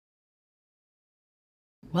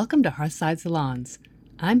Welcome to Hearthside Salons.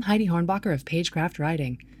 I'm Heidi Hornbacher of Pagecraft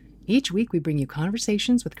Writing. Each week we bring you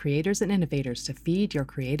conversations with creators and innovators to feed your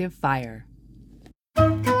creative fire.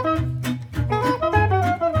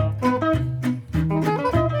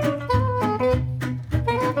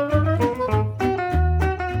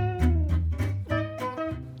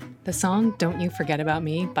 The song Don't You Forget About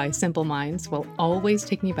Me by Simple Minds will always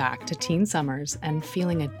take me back to teen summers and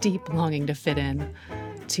feeling a deep longing to fit in,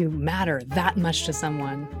 to matter that much to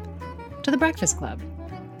someone, to the Breakfast Club.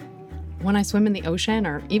 When I swim in the ocean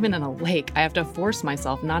or even in a lake, I have to force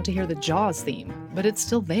myself not to hear the Jaws theme, but it's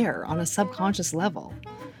still there on a subconscious level.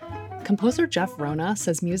 Composer Jeff Rona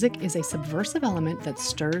says music is a subversive element that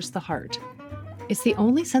stirs the heart. It's the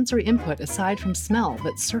only sensory input aside from smell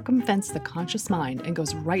that circumvents the conscious mind and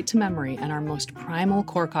goes right to memory and our most primal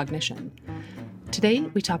core cognition. Today,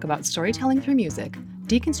 we talk about storytelling through music,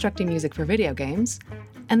 deconstructing music for video games,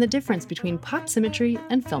 and the difference between pop symmetry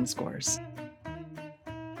and film scores.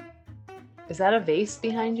 Is that a vase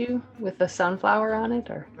behind you with the sunflower on it,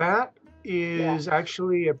 or? That is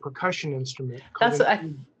actually a percussion instrument That's called what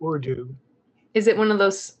an Urdu. Is it one of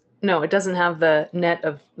those? No, it doesn't have the net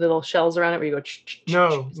of little shells around it where you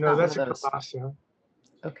go. No, that's a kabasa.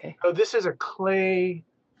 Okay. Oh, this is a clay,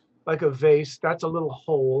 like a vase. That's a little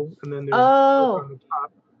hole, and then there's on the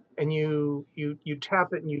top, and you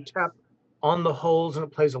tap it, and you tap on the holes, and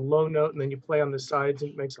it plays a low note, and then you play on the sides,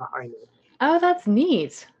 and it makes a high note. Oh, that's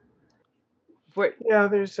neat. Yeah,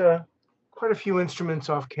 there's quite a few instruments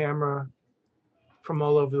off camera from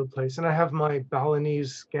all over the place, and I have my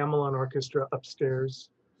Balinese gamelan orchestra upstairs.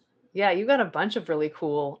 Yeah, you got a bunch of really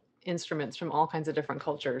cool instruments from all kinds of different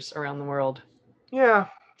cultures around the world. Yeah,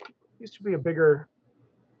 used to be a bigger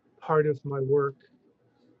part of my work.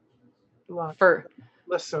 A lot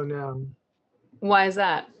less so now. Why is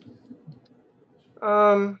that?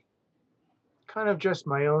 Kind of just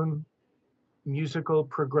my own musical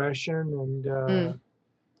progression, and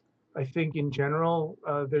I think in general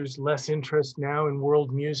there's less interest now in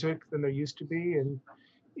world music than there used to be, and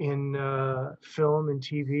in film and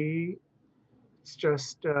TV. It's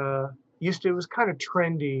just it was kind of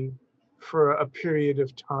trendy for a period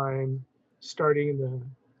of time, starting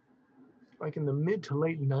in the mid to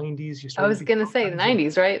late 90s. I was gonna say the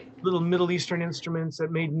 90s, right? Little Middle Eastern instruments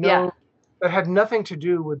that that had nothing to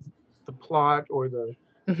do with the plot or the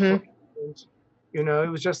you know, it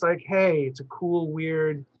was just like, hey, it's a cool,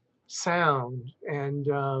 weird sound, and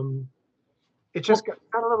it just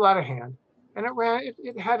got a little out of hand, and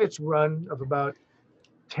it had its run of about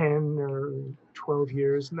 10 or 12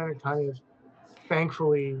 years, and then it kind of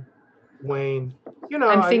thankfully waned. You know,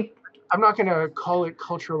 I'm not going to call it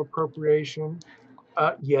cultural appropriation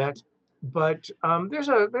yet, but there's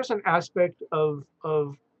an aspect of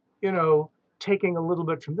you know, taking a little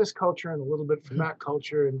bit from this culture and a little bit from that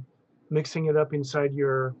culture and mixing it up inside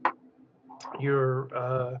your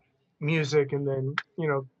music, and then, you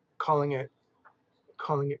know, calling it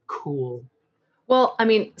cool. Well, I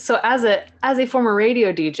mean, so as a former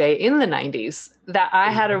radio DJ in the 90s, that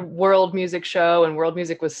I had a world music show, and world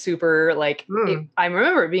music was super I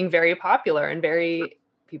remember it being very popular and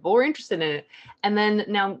people were interested in it. And then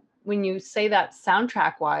now when you say that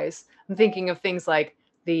soundtrack wise, I'm thinking of things like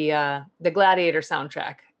the Gladiator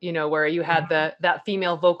soundtrack, you know, where you had that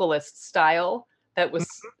female vocalist style that was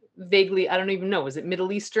vaguely, I don't even know, was it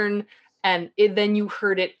Middle Eastern? And then you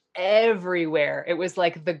heard it everywhere. It was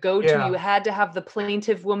like the go-to. You had to have the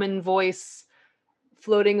plaintive woman voice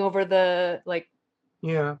floating over the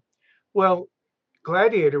well,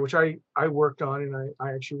 Gladiator, which I worked on, and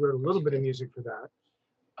I actually wrote a little bit of music for that.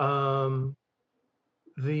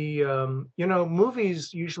 You know,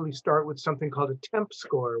 movies usually start with something called a temp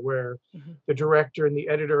score, where the director and the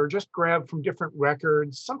editor just grab from different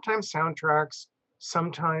records, sometimes soundtracks,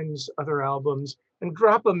 sometimes other albums, and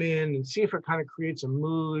drop them in and see if it kind of creates a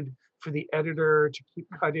mood for the editor to keep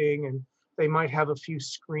cutting. And they might have a few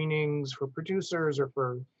screenings for producers or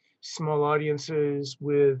for small audiences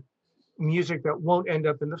with music that won't end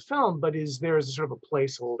up in the film, but is there as a sort of a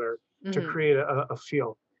placeholder to create a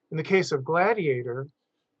feel. In the case of Gladiator,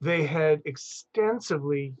 they had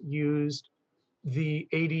extensively used the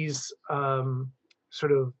 80s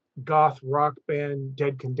sort of goth rock band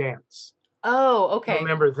Dead Can Dance. Oh, okay.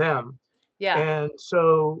 Remember them? Yeah. And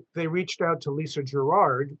so they reached out to Lisa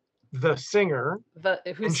Gerrard, the singer,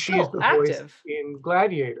 who's still active voice in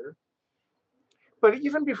Gladiator. But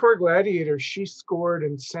even before Gladiator, she scored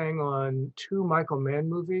and sang on 2 Michael Mann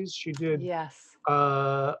movies. She did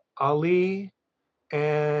Ali,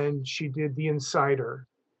 and she did The Insider.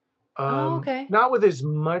 Not with as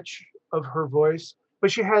much of her voice,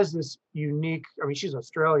 but she has this unique, I mean, she's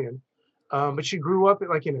Australian, But she grew up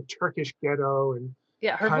like in a Turkish ghetto and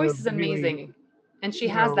Yeah, her kind voice of is really, amazing. And she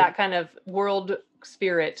you has know, that kind of world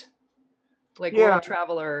spirit, like yeah, world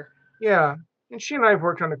traveler. yeah. And she and I have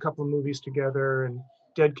worked on a couple of movies together, and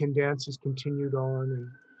Dead Can Dance has continued on. And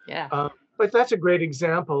Yeah. but that's a great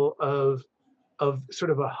example of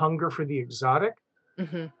sort of a hunger for the exotic.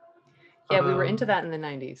 Hmm. Yeah, we were into Um, that in the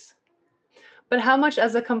 90s. But how much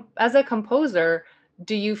as as a composer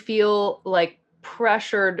do you feel like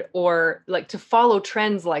pressured or like to follow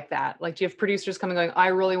trends like that? Like do you have producers coming going, I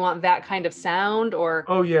really want that kind of sound or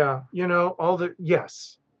oh yeah, all the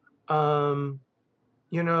yes. Um,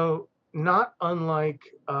 Not unlike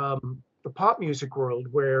the pop music world,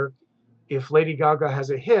 where if Lady Gaga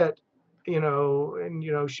has a hit,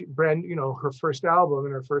 and she brand, her first album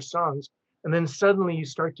and her first songs, and then suddenly you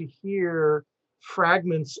start to hear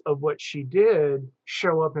fragments of what she did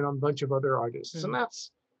show up in a bunch of other artists, and Mhm.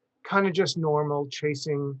 that's kind of just normal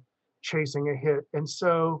chasing a hit. And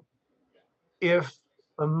so if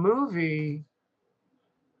a movie,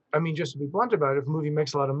 I mean, just to be blunt about it, if a movie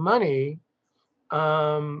makes a lot of money,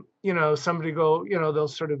 somebody they'll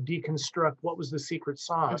sort of deconstruct what was the secret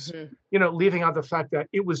sauce, Mhm. leaving out the fact that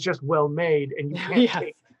it was just well made, and you can't Yes.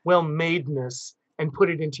 take well madeness and put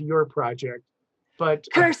it into your project. But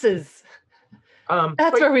Curses.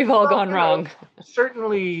 That's but where we've all well, gone wrong.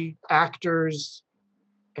 certainly actors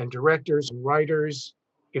and directors and writers,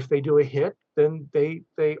 if they do a hit, then they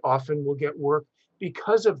often will get work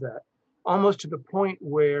because of that, almost to the point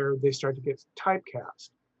where they start to get typecast.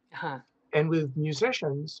 Uh-huh. And with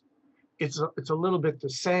musicians, it's a little bit the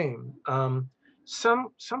same.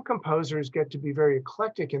 Some composers get to be very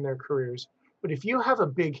eclectic in their careers, but if you have a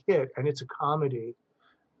big hit and it's a comedy,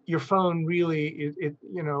 your phone really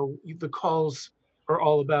the calls are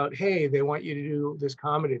all about, hey, they want you to do this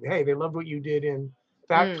comedy. Hey, they loved what you did in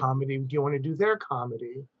that Mm. comedy. Do you want to do their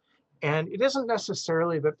comedy? And it isn't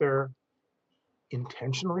necessarily that they're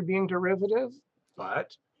intentionally being derivative,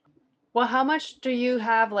 but Well, how much do you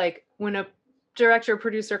have like when a director or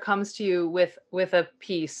producer comes to you with a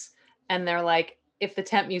piece and they're like, if the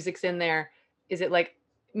temp music's in there, is it like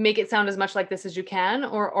make it sound as much like this as you can?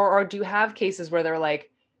 Or do you have cases where they're like,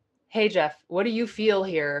 hey Jeff, what do you feel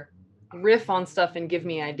here? Riff on stuff and give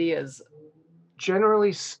me ideas.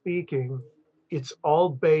 generally speaking, it's all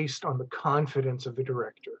based on the confidence of the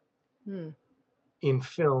director Hmm. in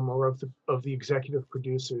film, or of the executive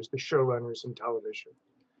producers, the showrunners in television.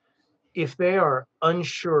 If they are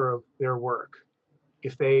unsure of their work,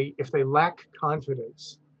 if they lack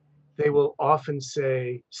confidence, they will often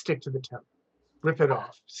say, stick to the temp, rip it Ah,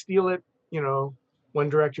 off, steal it. You know, one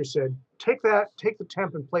director said, take the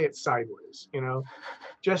temp and play it sideways.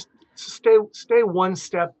 Just stay one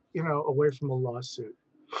step, away from a lawsuit.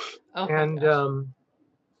 oh my And gosh.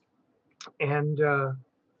 and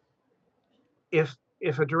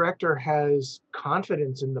if a director has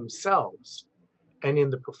confidence in themselves and in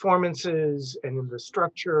the performances and in the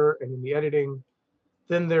structure and in the editing,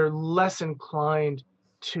 then they're less inclined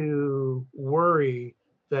to worry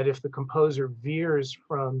that if the composer veers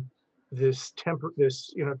from this temp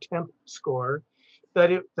score,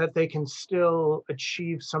 that they can still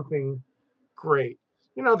achieve something great.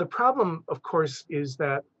 The problem, of course, is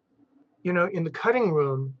that in the cutting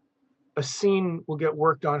room, a scene will get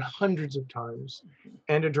worked on hundreds of times,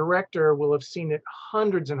 and a director will have seen it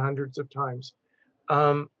hundreds and hundreds of times.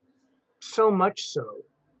 Um, so much so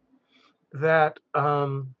that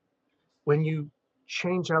when you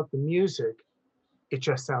change out the music, it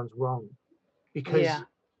just sounds wrong, because Yeah.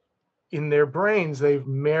 in their brains, they've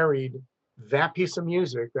married that piece of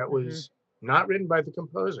music that Hmm. was not written by the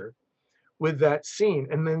composer with that scene,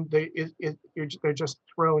 and then they're just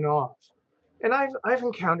thrown off. And I've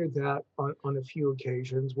encountered that on a few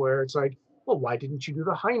occasions where it's like, well, why didn't you do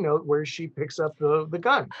the high note where she picks up the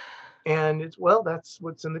gun? And it's, well, that's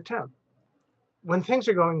what's in the temp. When things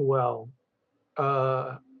are going well,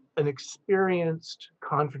 uh, an experienced,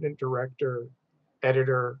 confident director,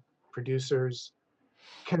 editor, producers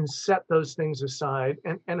can set those things aside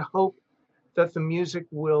and hope that the music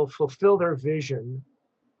will fulfill their vision,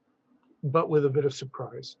 but with a bit of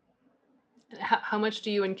surprise. How much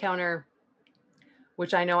do you encounter,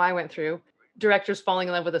 which I know I went through, directors falling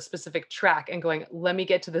in love with a specific track and going, let me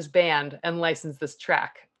get to this band and license this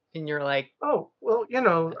track. And you're like, Oh, well, that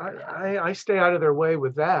could I stay out of their way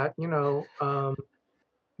with that.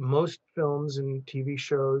 Most films and TV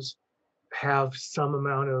shows have some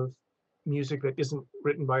amount of music that isn't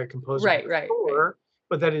written by a composer for right, the right, right. score,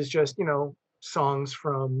 but that is just, songs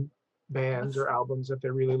from bands That's or albums that they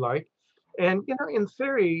really like. And, in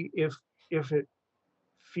theory, if it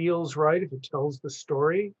feels right, if it tells the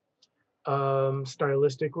story,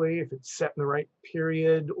 stylistically, if it's set in the right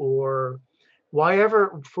period, or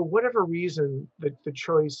for whatever reason, the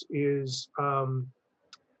choice is to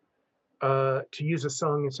use a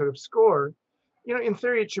song instead of score. In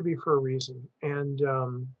theory, it should be for a reason. And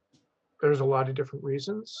there's a lot of different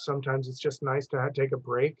reasons. Sometimes it's just nice to take a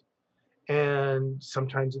break. And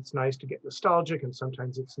sometimes it's nice to get nostalgic. And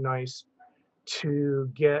sometimes it's nice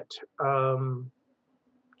to get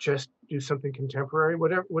just do something contemporary,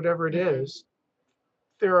 whatever it is.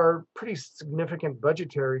 There are pretty significant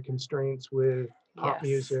budgetary constraints with pop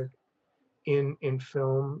music in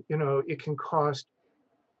film. It can cost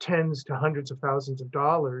tens to hundreds of thousands of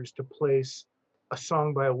dollars to place a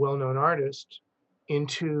song by a well-known artist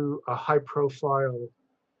into a high-profile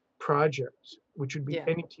project, which would be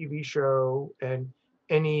any TV show and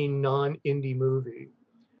any non-indie movie.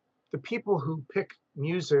 The people who pick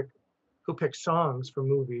music, who pick songs for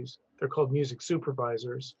movies, they're called music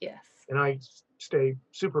supervisors. Yes. And I stay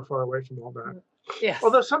super far away from all that. Yes.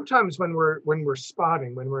 Although sometimes when we're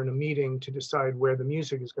spotting, when we're in a meeting to decide where the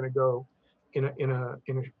music is going to go in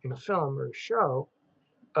a film or a show,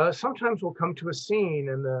 sometimes we'll come to a scene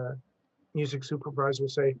and the music supervisor will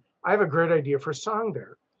say, "I have a great idea for a song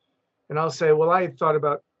there," and I'll say, "Well, I had thought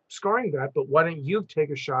about scoring that, but why don't you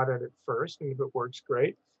take a shot at it first? And if it works,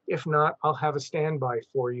 great. If not, I'll have a standby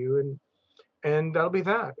for you, and that'll be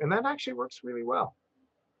that." And that actually works really well.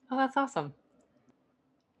 Oh, that's awesome.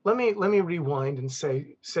 Let me rewind and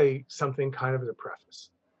say something kind of as a preface.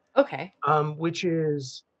 Okay. Which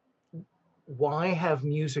is, why have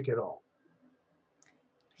music at all?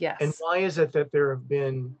 Yes. And why is it that there have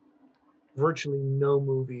been virtually no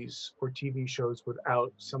movies or TV shows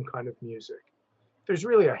without some kind of music? There's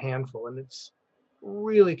really a handful, and it's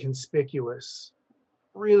really conspicuous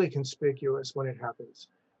when it happens.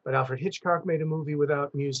 But Alfred Hitchcock made a movie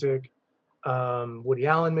without music. Woody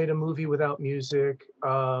Allen made a movie without music.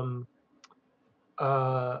 Cloverfield,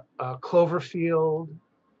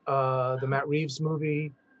 the Matt Reeves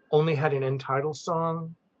movie, only had an end title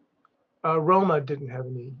song. Roma didn't have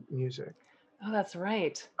any music. Oh, that's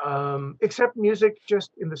right. Except music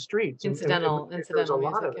just in the streets. Incidental there's a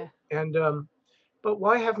lot music, of it. And but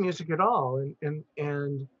why have music at all? And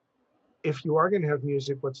if you are going to have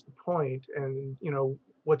music, what's the point? And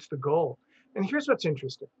what's the goal? And here's what's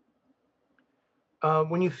interesting.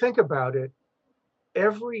 When you think about it,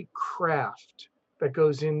 every craft that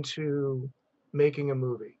goes into making a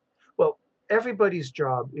movie, well, everybody's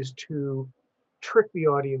job is to trick the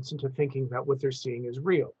audience into thinking that what they're seeing is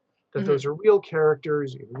real, that those are real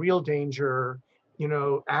characters in real danger,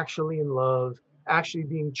 actually in love, actually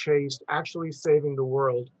being chased, actually saving the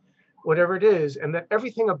world, whatever it is, and that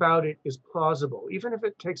everything about it is plausible, even if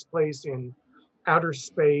it takes place in outer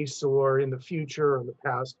space or in the future or in the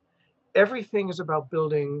past. Everything is about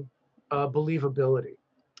building believability,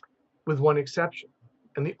 with one exception.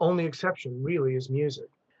 And the only exception really is music.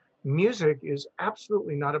 Music is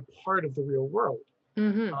absolutely not a part of the real world.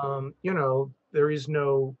 There is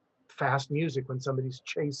no fast music when somebody's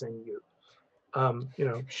chasing you.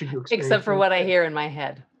 Should you experience except for what I hear in my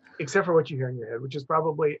head. Except for what you hear in your head, which is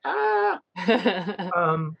probably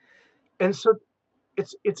and so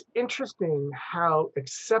it's interesting how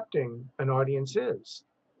accepting an audience is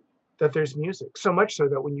that there's music, so much so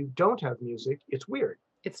that when you don't have music, it's weird.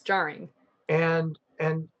 It's jarring. And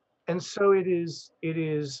so it is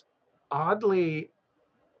oddly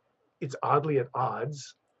at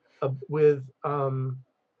odds with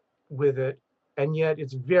it, and yet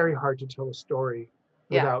it's very hard to tell a story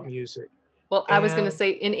without music. Well, I was going to say,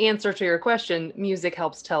 in answer to your question, music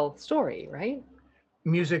helps tell story, right?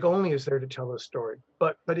 Music only is there to tell a story,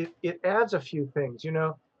 but it adds a few things.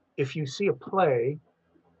 If you see a play,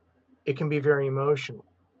 it can be very emotional.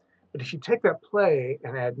 But if you take that play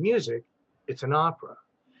and add music, it's an opera.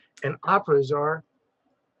 And operas are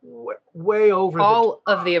way over all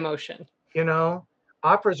of the emotion.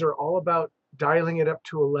 Operas are all about dialing it up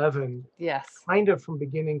to 11. Yes. Kind of from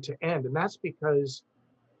beginning to end. And that's because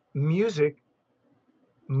music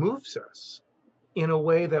moves us in a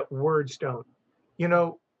way that words don't.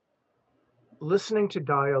 Listening to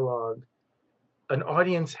dialogue, an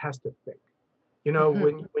audience has to think.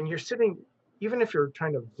 When you're sitting, even if you're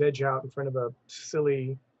trying to veg out in front of a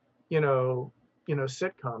silly,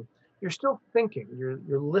 sitcom, you're still thinking.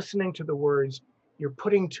 You're listening to the words. You're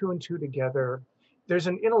putting two and two together. There's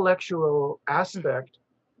an intellectual aspect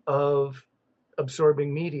of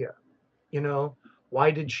absorbing media. Why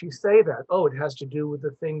did she say that? Oh, it has to do with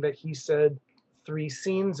the thing that he said 3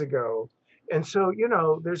 scenes ago. And so,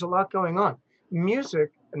 there's a lot going on.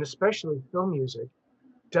 Music, and especially film music,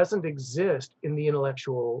 doesn't exist in the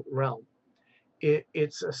intellectual realm.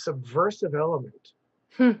 it's a subversive element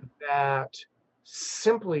Hmm. that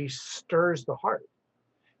simply stirs the heart,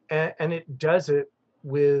 and it does it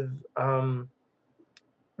with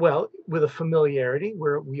well, with a familiarity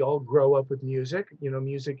where we all grow up with music. You know,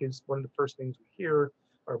 music is one of the first things we hear.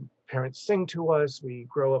 Our parents sing to us. We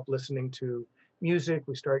grow up listening to music.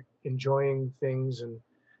 We start enjoying things and,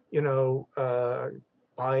 you know,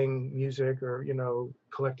 buying music or, you know,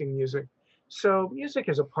 collecting music. So music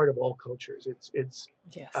is a part of all cultures. It's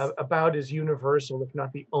Yes. about as universal, if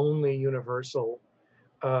not the only universal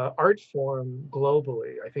art form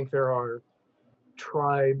globally. I think there are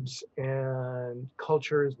tribes and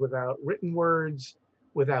cultures without written words,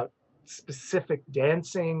 without specific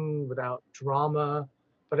dancing, without drama.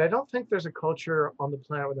 But I don't think there's a culture on the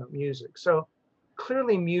planet without music. So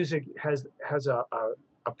clearly, music has a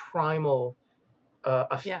primal Yes.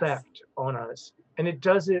 effect on us, and it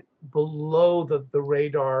does it below the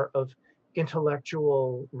radar of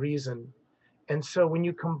intellectual reason. And so when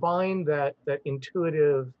you combine that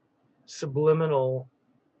intuitive, subliminal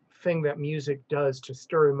thing that music does to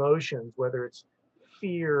stir emotions, whether it's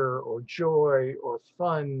fear or joy or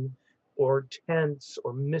fun or tense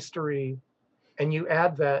or mystery, and you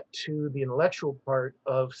add that to the intellectual part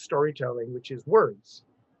of storytelling, which is words.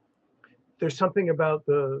 There's something about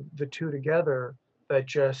the two together that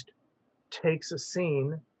just takes a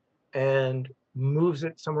scene and moves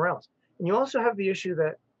it somewhere else. And you also have the issue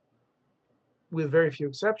that, with very few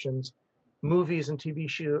exceptions, movies and TV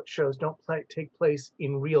shows don't take place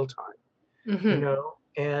in real time, you Hmm. know,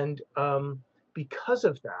 and because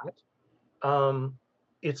of that,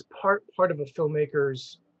 it's part of a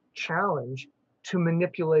filmmaker's challenge to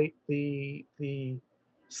manipulate the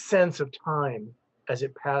sense of time as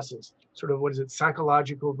it passes. Sort of, what is it,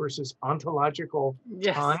 psychological versus ontological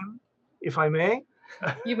Yes. time, if I may,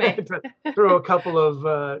 You may. to throw a couple of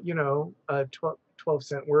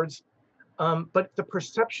 12-cent words. But the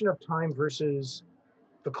perception of time versus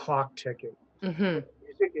the clock ticking. Hmm.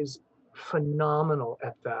 Music is phenomenal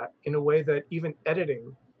at that in a way that even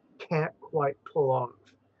editing can't quite pull off.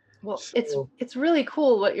 Well, So it's really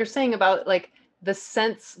cool what you're saying about like the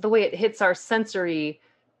sense, the way it hits our sensory.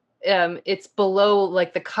 It's below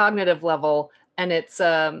like the cognitive level, and it's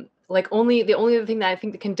like only the only other thing that I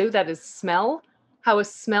think that can do that is smell. How a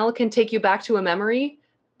smell can take you back to a memory,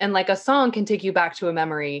 and like a song can take you back to a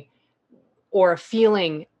memory or a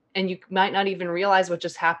feeling, and you might not even realize what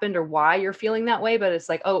just happened or why you're feeling that way, but it's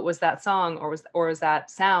like, oh, it was that song, or was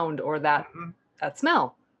that sound, or mhm, that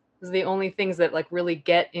smell. Those are the only things that like really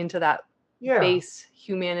get into that yeah, base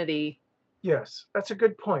humanity. yes, that's a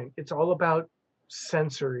good point. It's all about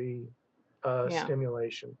sensory Yeah.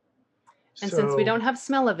 stimulation. And since we So, don't have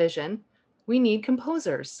smell-o-vision, we need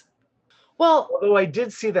composers. Well, although I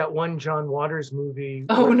did see that one John Waters movie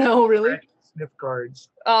oh where no, they really? had sniff guards.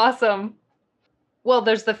 Awesome. Well,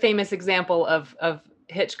 there's the famous example of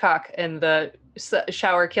Hitchcock and the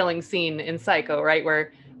shower killing scene in Psycho, right?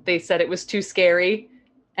 Where they said it was too scary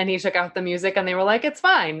and he took out the music and they were like, it's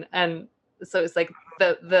fine. And so it's like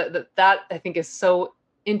that I think is so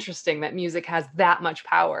interesting that music has that much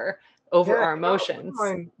power over Yeah, our you know, a friend of emotions.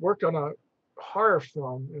 mine worked on a horror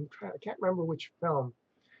film, and I can't remember which film,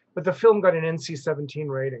 but the film got an NC-17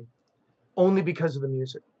 rating only because of the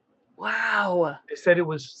music. Wow. They said it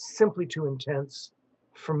was simply too intense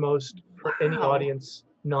for any Wow. audience,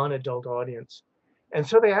 non-adult audience. And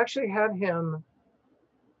so they actually had him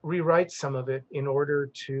rewrite some of it in order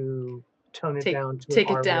to tone it Take down to an take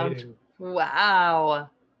it R down. rating. Wow.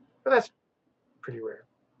 But that's pretty rare.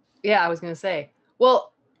 Yeah, I was gonna say.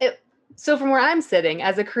 Well, so from where I'm sitting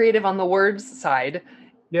as a creative on the words side,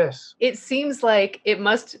 Yes. it seems like it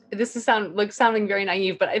must. This is sounding very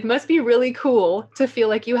naive, but it must be really cool to feel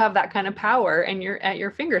like you have that kind of power and you're at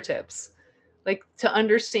your fingertips, like to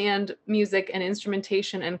understand music and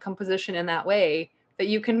instrumentation and composition in that way that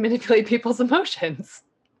you can manipulate people's emotions.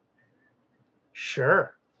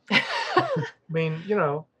 Sure. I mean, you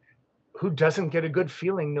know, who doesn't get a good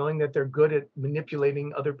feeling knowing that they're good at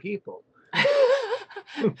manipulating other people?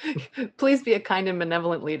 Please be a kind and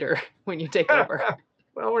benevolent leader when you take over.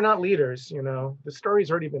 Well, we're not leaders, you know. The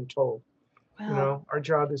story's already been told. You Well, know, our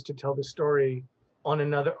job is to tell the story on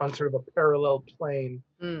sort of a parallel plane,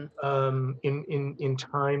 mm, in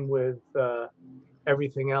time with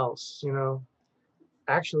everything else. You know,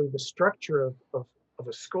 actually, the structure of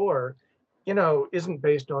a score, you know, isn't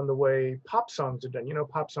based on the way pop songs are done. You know,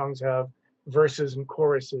 pop songs have verses and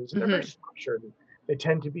choruses, and they're very mhm, structured. They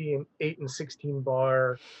tend to be in 8 and 16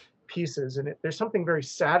 bar pieces, and there's something very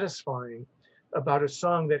satisfying about a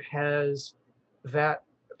song that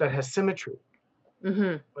that has symmetry,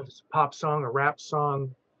 mhm. whether it's a pop song, a rap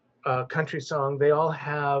song, country song, they all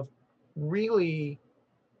have really,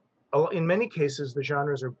 in many cases, the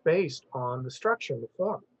genres are based on the structure and the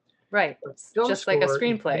form. Right. But It's film just like a score is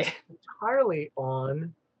screenplay. based entirely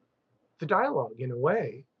on the dialogue in a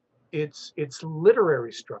way. It's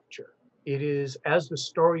literary structure. It is, as the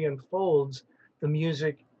story unfolds, the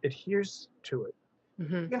music adheres to it.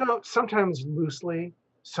 Mm-hmm. You know, sometimes loosely,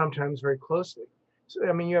 sometimes very closely. So,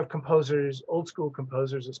 I mean, you have composers, old school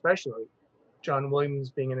composers especially, John Williams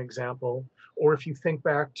being an example, or if you think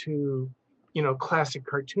back to, you know, classic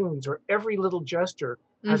cartoons, where every little gesture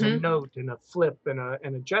has a Mm-hmm. note and a flip and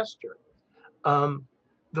a gesture. Um,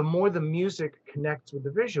 the more the music connects with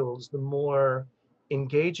the visuals, the more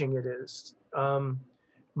engaging it is.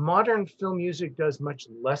 Modern film music does much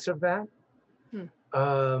less of that. Hmm.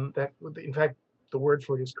 That, in fact, the word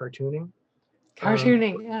for it is cartooning. Um,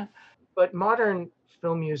 Cartooning, yeah. but modern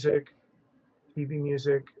film music, TV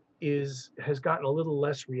music has gotten a little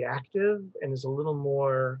less reactive and is a little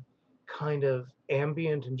more kind of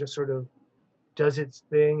ambient and just sort of does its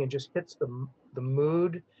thing and just hits the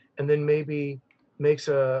mood, and then maybe makes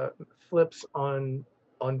a flips on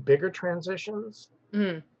bigger transitions.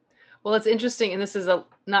 Mm. Well, it's interesting, and this is a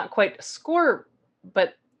not quite score,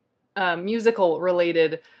 but musical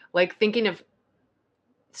related. Like thinking of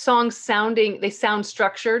songs they sound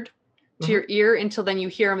structured to Hmm. your ear until then you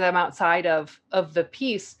hear them outside of the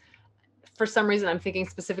piece. For some reason, I'm thinking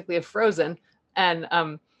specifically of Frozen, and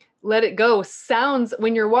Let It Go sounds,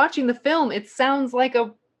 when you're watching the film, it sounds like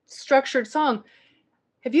a structured song.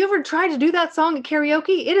 Have you ever tried to do that song at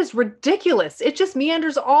karaoke? It is ridiculous. It just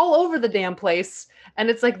meanders all over the damn place.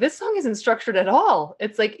 And it's like, this song isn't structured at all.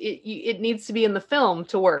 It's like it needs to be in the film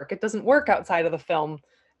to work. It doesn't work outside of the film.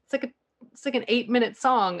 It's like it's like an 8-minute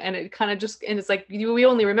song, and it kind of just, and it's like we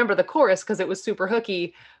only remember the chorus because it was super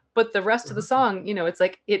hooky, but the rest of the Hmm. song, it's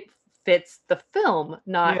like it fits the film,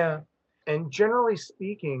 not. Yeah, and generally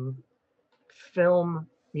speaking, film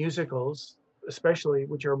musicals, especially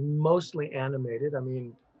which are mostly animated. I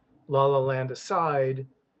mean, La La Land aside,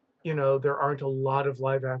 you know, there aren't a lot of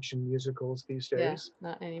live action musicals these Yeah, days.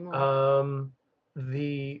 not anymore. Um,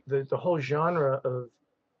 the whole genre of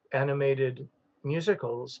animated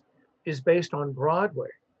musicals is based on Broadway.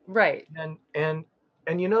 Right. And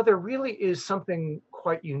you know, there really is something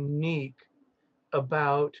quite unique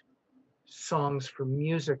about songs for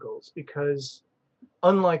musicals, because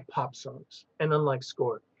unlike pop songs and unlike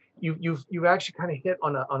score, you've actually kind of hit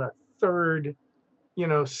on a third, you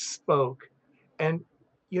know, spoke. And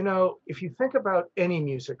you know, if you think about any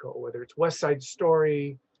musical, whether it's West Side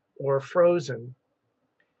Story or Frozen,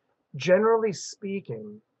 generally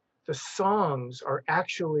speaking, the songs are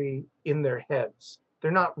actually in their heads.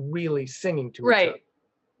 They're not really singing to each other. Right.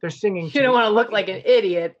 They're singing You to don't the want to look like an audience.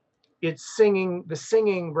 idiot. It's singing. The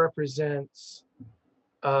singing represents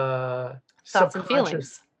uh, Thoughts and subconscious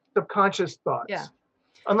feelings. subconscious Yeah. thoughts.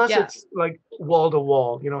 Unless Yeah. it's like wall to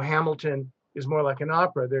wall. You know, Hamilton is more like an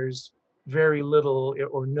opera. There's very little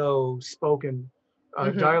or no spoken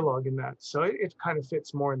Mm-hmm. dialogue in that, so it kind of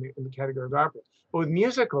fits more in the category of opera. But with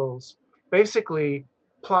musicals, basically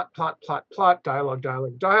plot, plot, plot, plot, dialogue,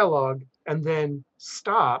 dialogue, dialogue, and then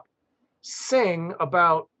stop, sing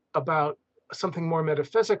about something more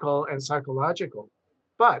metaphysical and psychological,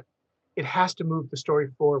 but it has to move the story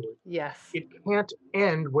forward. Yes. It can't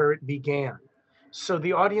end where it began. So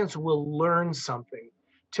the audience will learn something.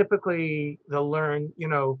 Typically, they'll learn, you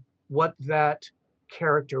know, what that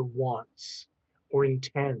character wants or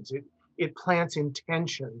intends. It plants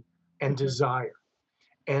intention and Mm-hmm. desire,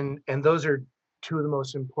 and those are two of the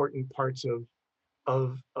most important parts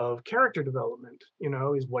of character development. You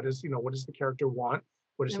know, is what does the character want?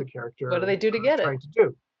 What is the And what do character they do to get it? trying to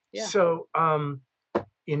do? Yeah. So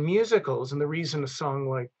in musicals, and the reason a song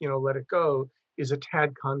like, you know, Let It Go is a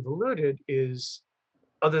tad convoluted is,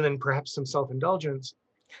 other than perhaps some self-indulgence,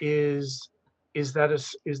 is is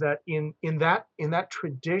that in that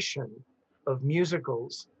tradition of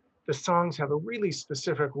musicals, the songs have a really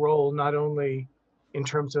specific role, not only in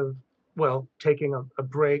terms of, well, taking a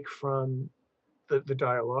break from the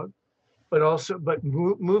dialogue, but also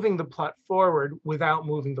moving the plot forward without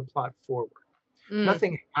moving the plot forward. Mm.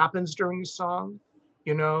 Nothing happens during the song,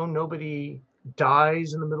 you know, nobody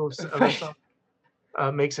dies in the middle of the Right.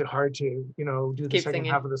 song. Makes it hard to, you know, do the Keep second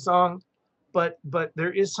singing. half of the song. But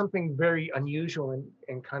there is something very unusual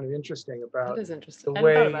and kind of interesting That about is interesting. the I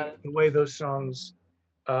hadn't thought about way it. the way those songs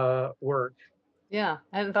work. Yeah,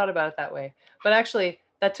 I hadn't thought about it that way. But actually,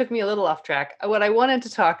 that took me a little off track. What I wanted to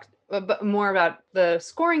talk more about the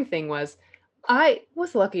scoring thing was I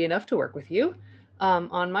was lucky enough to work with you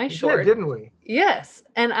on my We did, short. didn't we? Yes.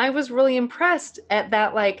 And I was really impressed at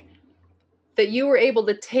that, like, that you were able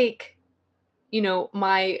to take,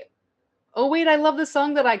 my, oh wait, I love the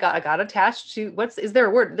song that I got attached to. Is there a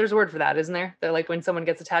word? There's a word for that, isn't there? They're like when someone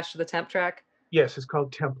gets attached to the temp track. Yes, it's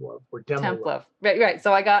called temp love or demo Temp love. love. Right.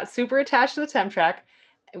 So I got super attached to the temp track,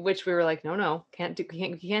 which we were like, no, can't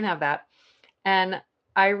have that. And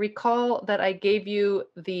I recall that I gave you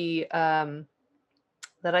the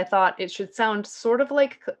that I thought it should sound sort of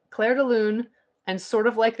like Claire de Lune and sort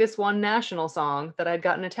of like this one national song that I'd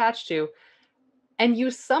gotten attached to. And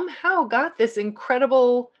you somehow got this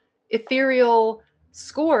incredible ethereal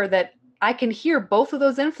score that I can hear both of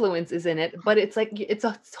those influences in it, but it's like it's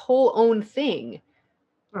a whole own thing.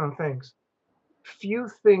 Oh, thanks. Few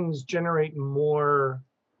things generate more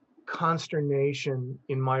consternation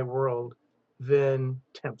in my world than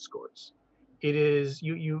temp scores. It is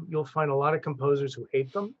you'll find a lot of composers who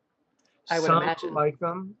hate them, I would some who imagine. like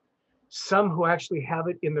them, some who actually have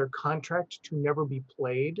it in their contract to never be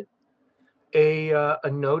played. A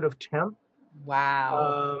note of temp.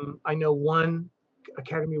 Wow. I know one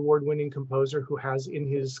Academy Award winning composer who has in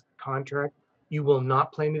his contract, you will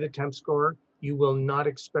not play me the temp score. You will not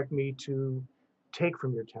expect me to take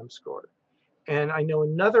from your temp score. And I know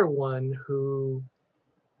another one who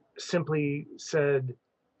simply said,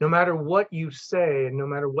 no matter what you say and no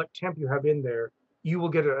matter what temp you have in there, you will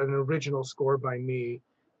get an original score by me.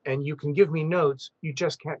 And you can give me notes. You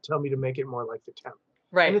just can't tell me to make it more like the temp.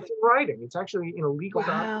 And Right. it's in writing. It's actually in a legal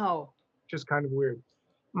document, Wow. which is kind of weird.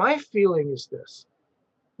 My feeling is this,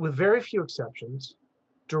 with very few exceptions,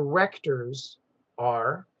 directors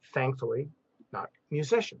are, thankfully, not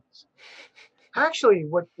musicians. Actually,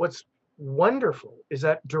 what's wonderful is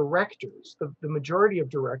that directors, the majority of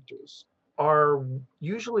directors, are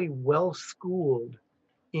usually well schooled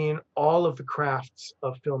in all of the crafts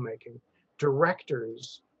of filmmaking.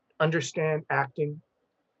 Directors understand acting,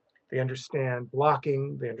 they understand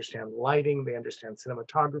blocking, they understand lighting, they understand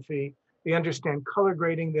cinematography, they understand color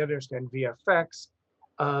grading, they understand VFX,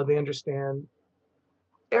 they understand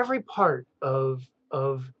every part of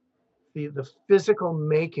the physical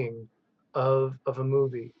making of a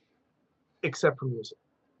movie, except for music.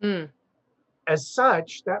 Mm. As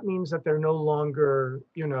such, that means that they're no longer,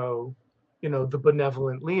 the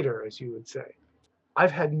benevolent leader, as you would say.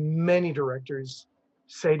 I've had many directors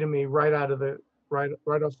say to me right off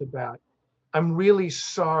the bat, I'm really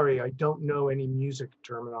sorry I don't know any music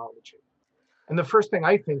terminology. And the first thing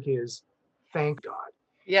I think is, thank God.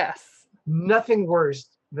 Yes. Nothing worse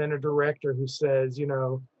than a director who says,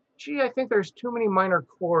 gee, I think there's too many minor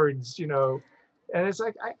chords, and it's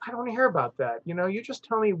like, I don't want to hear about that. You just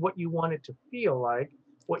tell me what you want it to feel like,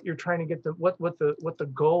 what you're trying to get what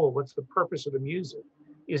the goal, what's the purpose of the music?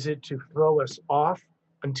 Is it to throw us off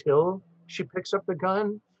until she picks up the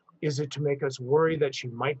gun? Is it to make us worry that she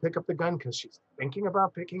might pick up the gun because she's thinking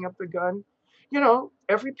about picking up the gun?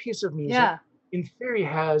 Every piece of music, Yeah. in theory,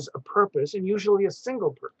 has a purpose, and usually a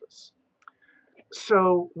single purpose.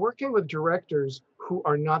 So working with directors who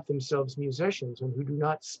are not themselves musicians and who do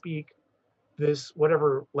not speak this,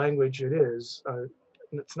 whatever language it is,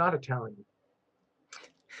 it's not Italian.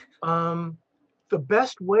 The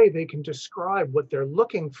best way they can describe what they're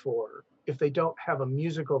looking for if they don't have a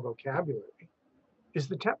musical vocabulary is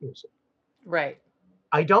the temp music. Right.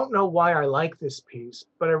 I don't know why I like this piece,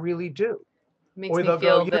 but I really do. Makes Or me they'll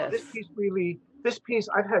go, feel this. this piece,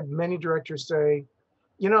 I've had many directors say,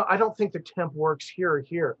 I don't think the temp works here or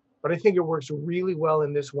here, but I think it works really well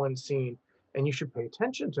in this one scene, and you should pay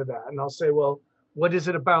attention to that. And I'll say, well, what is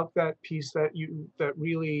it about that piece that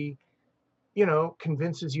really,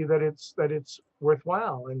 convinces you that it's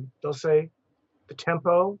worthwhile? And they'll say, the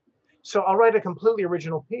tempo. So I'll write a completely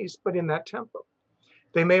original piece, but in that tempo.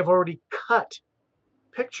 They may have already cut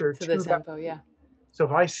picture To the to that. tempo, yeah. So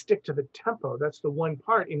if I stick to the tempo, that's the one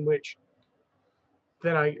part in which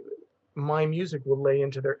then my music will lay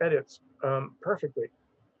into their edits perfectly.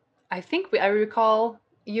 I think I recall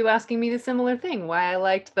you asking me the similar thing, why I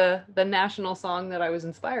liked the national song that I was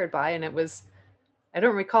inspired by, and it was, I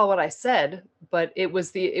don't recall what I said, but it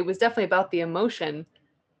was definitely about the emotion,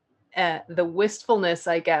 the wistfulness,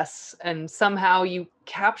 I guess, and somehow you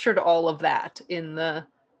captured all of that in the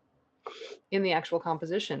actual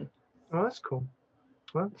composition. Oh, that's cool.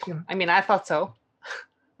 Well, I mean, I thought so.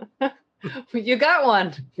 You got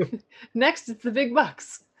one. Next, it's the big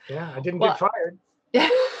bucks. Yeah, I didn't get fired. Yeah.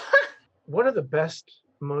 One of the best,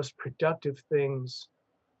 most productive things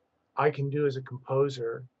I can do as a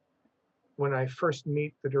composer when I first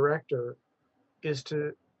meet the director is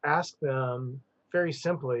to ask them very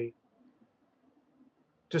simply,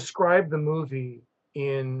 describe the movie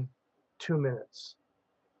in 2 minutes.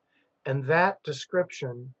 And that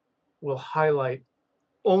description will highlight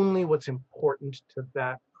only what's important to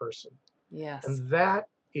that person. Yes. And that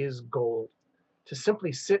is gold. To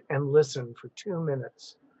simply sit and listen for 2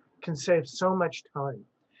 minutes can save so much time.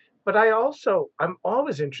 But I'm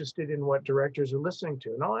always interested in what directors are listening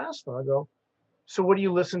to. And I'll ask them, I go, so what do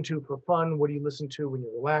you listen to for fun? What do you listen to when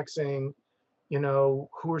you're relaxing?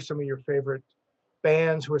 Who are some of your favorite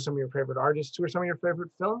bands? Who are some of your favorite artists? Who are some of your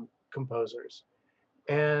favorite film composers?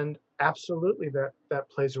 And absolutely that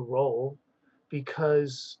plays a role,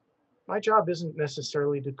 because my job isn't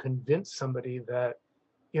necessarily to convince somebody that,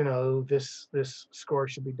 this score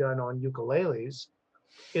should be done on ukuleles.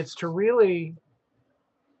 It's to really,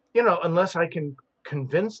 unless I can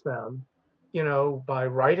convince them, by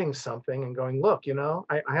writing something and going, look,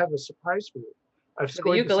 I have a surprise for you. I've The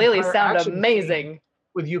scored this ukuleles entire sound action scene amazing.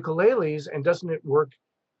 with ukuleles, and doesn't it work?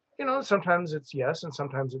 Sometimes it's yes, and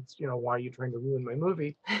sometimes it's, why are you trying to ruin my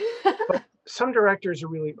movie? But some directors are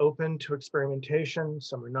really open to experimentation,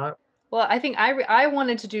 some are not. Well, I think I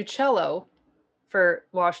wanted to do cello for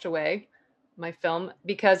Washed Away, my film,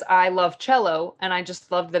 because I love cello and I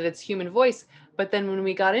just loved that it's human voice. But then when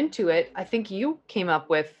we got into it, I think you came up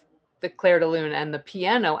with the Clair de Lune and the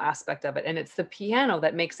piano aspect of it. And it's the piano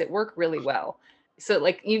that makes it work really well. So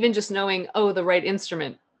like even just knowing, oh, the right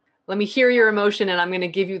instrument, let me hear your emotion and I'm going to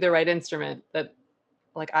give you the right instrument, that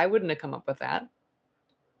like I wouldn't have come up with that.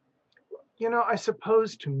 I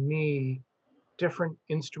suppose to me, different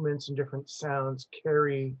instruments and different sounds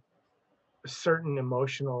carry a certain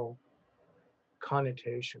emotional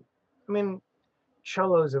connotation. I mean,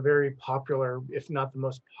 cello is a very popular, if not the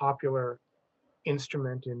most popular,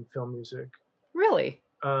 instrument in film music. Really?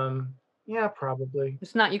 Yeah, probably.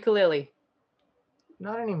 It's not ukulele.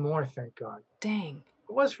 Not anymore, thank God. Dang.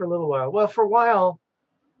 It was for a little while. Well, for a while,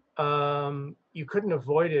 you couldn't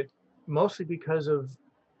avoid it, mostly because of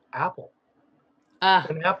Apple.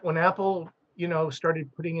 When Apple,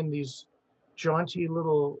 started putting in these jaunty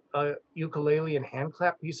little ukulele and hand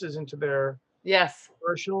clap pieces into their Yes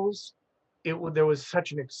commercials, there was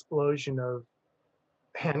such an explosion of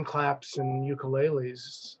hand claps and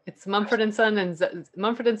ukuleles. It's Mumford and Son and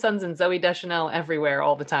Mumford and Sons and Zooey Deschanel everywhere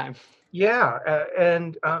all the time. Yeah,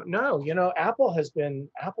 and no, Apple is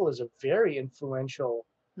a very influential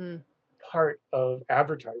part of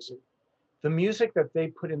advertising. The music that they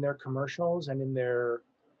put in their commercials and in their,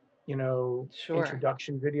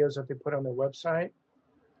 introduction videos that they put on their website,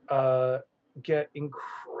 get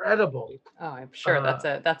incredible. Oh, I'm sure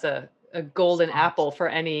that's a golden apple for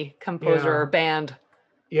any composer or band.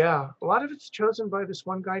 Yeah, a lot of it's chosen by this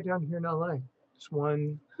one guy down here in LA. This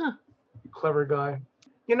one clever guy.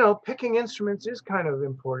 Picking instruments is kind of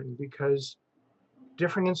important, because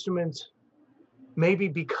different instruments, maybe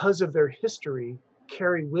because of their history,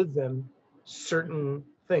 carry with them certain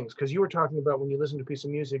things. Because you were talking about when you listen to a piece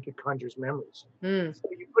of music, it conjures memories. So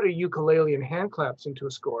you put a ukulele and hand claps into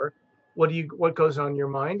a score, what goes on your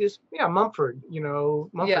mind is, Mumford,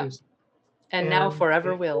 Mumford. Yeah. And now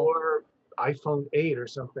forever will. Or iPhone 8 or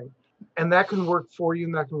something. And that can work for you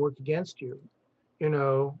and that can work against you.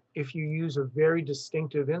 If you use a very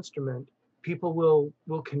distinctive instrument, people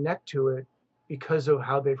will connect to it because of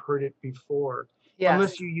how they've heard it before. Yes.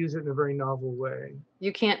 Unless you use it in a very novel way.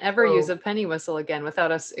 You can't ever use a penny whistle again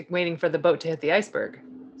without us waiting for the boat to hit the iceberg.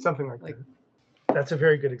 Something like that. That's a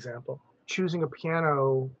very good example. Choosing a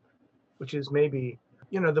piano, which is maybe,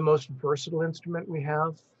 the most versatile instrument we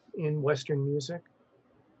have in Western music,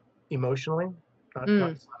 emotionally, not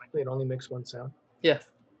sonically, it only makes one sound. Yes.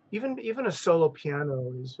 Even a solo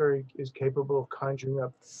piano is capable of conjuring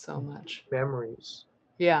up so much memories.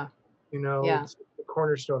 Yeah. It's the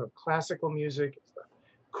cornerstone of classical music. It's the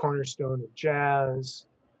cornerstone of jazz,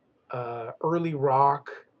 early rock.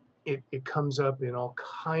 It comes up in all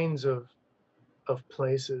kinds of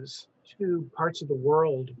places. To parts of the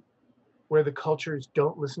world where the cultures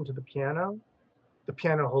don't listen to the piano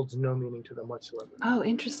holds no meaning to them whatsoever. Oh,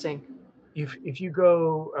 interesting. If you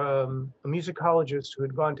go, a musicologist who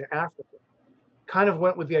had gone to Africa kind of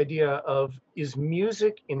went with the idea of, is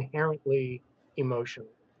music inherently emotional?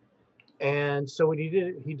 And so what he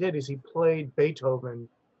did is he played Beethoven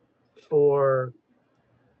for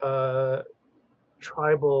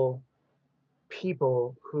tribal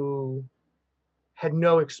people who had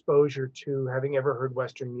no exposure to having ever heard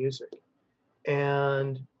Western music.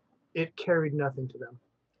 And it carried nothing to them.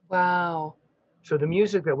 Wow. So the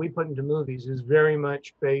music that we put into movies is very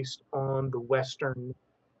much based on the Western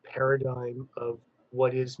paradigm of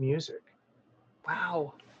what is music.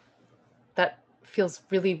 Wow. That feels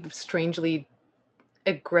really strangely,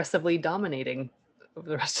 aggressively dominating over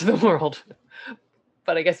the rest of the world.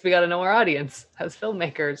 But I guess we got to know our audience as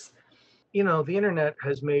filmmakers. The internet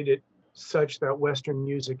has made it such that Western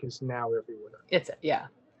music is now everywhere. Yeah.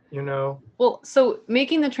 You know? Well, so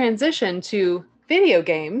making the transition to video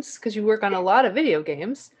games, because you work on a lot of video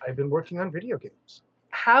games. I've been working on video games.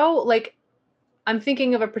 How, like, I'm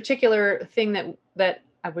thinking of a particular thing that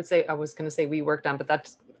I would say, I was going to say we worked on,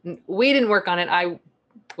 but we didn't work on it. I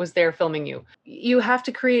was there filming you. You have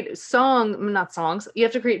to create not songs. You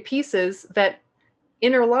have to create pieces that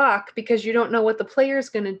interlock because you don't know what the player's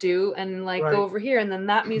going to do and like Right. go over here and then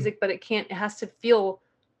that music, but it has to feel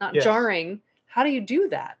not jarring. How do you do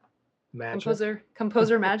that? Magic.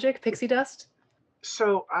 Composer magic, pixie dust?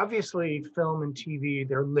 So obviously film and TV,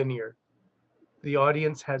 they're linear. The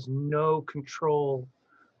audience has no control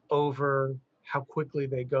over how quickly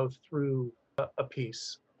they go through a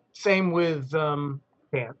piece. Same with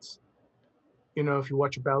dance. You know, if you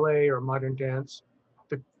watch a ballet or modern dance,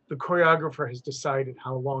 the choreographer has decided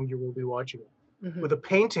how long you will be watching it. Mm-hmm. With a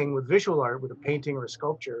painting, with visual art, with a painting or a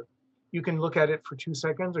sculpture, you can look at it for 2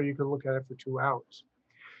 seconds or you can look at it for 2 hours.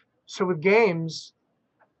 So with games,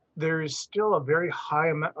 there is still a very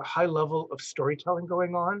high level of storytelling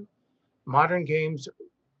going on. Modern games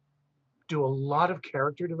do a lot of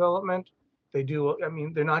character development. They do, I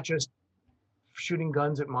mean, they're not just shooting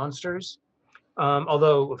guns at monsters,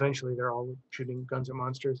 although eventually they're all shooting guns at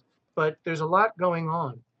monsters, but there's a lot going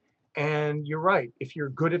on. And you're right, if you're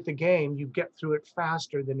good at the game, you get through it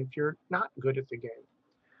faster than if you're not good at the game.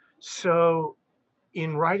 So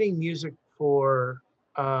in writing music for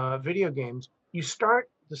video games, you start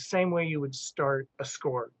the same way you would start a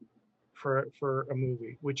score for a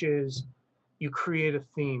movie, which is you create a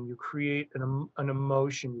theme, you create an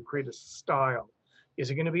emotion, you create a style. Is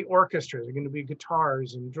it going to be orchestra? Is it going to be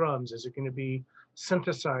guitars and drums? Is it going to be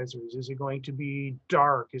synthesizers? Is it going to be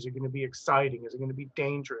dark? Is it going to be exciting? Is it going to be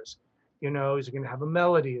dangerous? You know, is it going to have a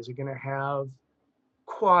melody? Is it going to have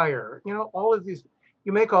choir? You know, all of these,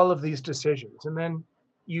 you make all of these decisions, and then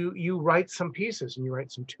you write some pieces, and you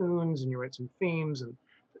write some tunes, and you write some themes, and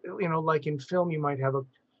you know, like in film, you might have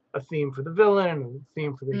a theme for the villain, a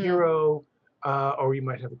theme for the hero, or you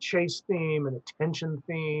might have a chase theme and a tension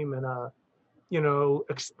theme and a, you know,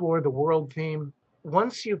 explore the world theme.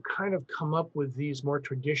 Once you've kind of come up with these more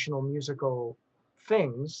traditional musical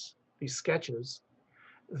things, these sketches,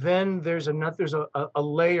 then there's a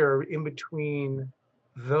layer in between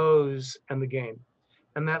those and the game.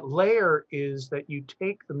 And that layer is that you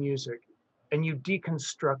take the music and you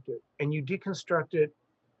deconstruct it, and you deconstruct it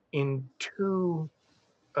in two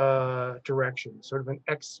directions, sort of an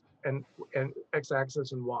X and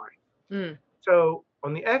X-axis and Y. Mm. So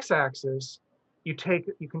on the X-axis, you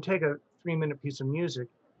can take a 3-minute piece of music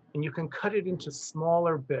and you can cut it into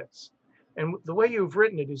smaller bits. And the way you've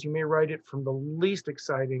written it is you may write it from the least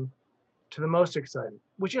exciting to the most exciting,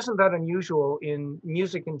 which isn't that unusual in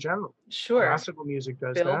music in general. Sure. Classical music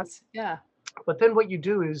does that. Yeah. But then what you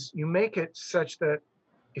do is you make it such that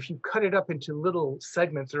if you cut it up into little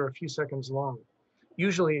segments that are a few seconds long,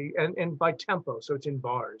 usually, and by tempo, so it's in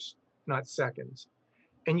bars, not seconds,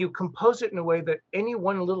 and you compose it in a way that any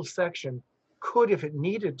one little section could, if it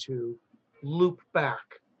needed to, loop back.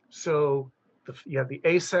 So you have the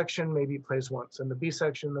A section, maybe it plays once, and the B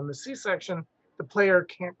section, then the C section, the player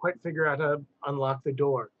can't quite figure out how to unlock the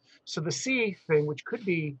door. So the C thing, which could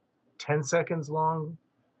be 10 seconds long,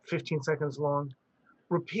 15 seconds long,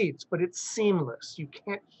 repeats, but it's seamless. You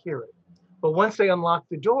can't hear it. But once they unlock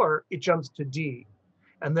the door, it jumps to D.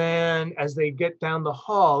 And then as they get down the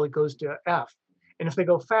hall, it goes to F. And if they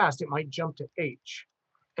go fast, it might jump to H.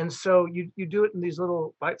 And so you do it in these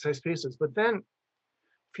little bite-sized pieces. But then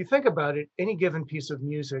if you think about it, any given piece of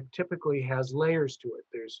music typically has layers to it.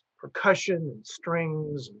 There's percussion and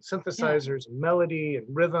strings and synthesizers and melody and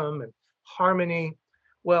rhythm and harmony.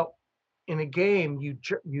 Well, in a game,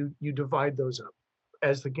 you divide those up.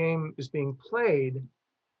 As the game is being played,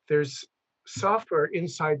 there's software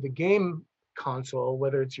inside the game console,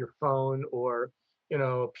 whether it's your phone or, you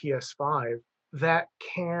know, a PS5, that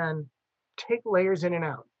can take layers in and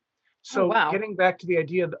out. So getting back to the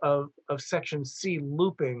idea of section C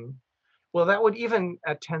looping, well, that would, even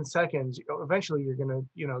at 10 seconds, eventually you're gonna,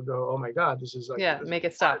 you know, go, oh my God, this is like, make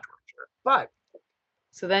it stop. But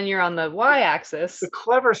so then you're on the Y-axis, the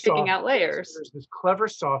clever picking out layers. There's this clever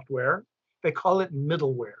software, they call it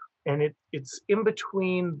middleware, and it's in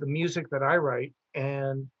between the music that I write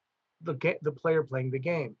and the player playing the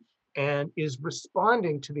game, and is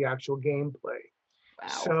responding to the actual gameplay. Wow.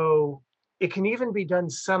 So it can even be done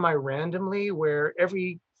semi-randomly, where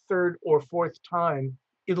every third or fourth time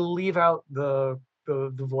it'll leave out the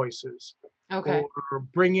voices, or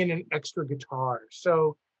bring in an extra guitar.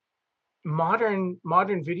 So modern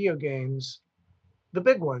video games, the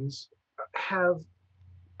big ones, have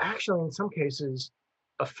actually in some cases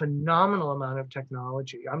a phenomenal amount of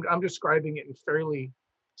technology. I'm describing it in fairly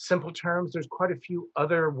simple terms. There's quite a few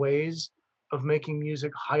other ways of making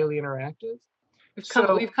music highly interactive.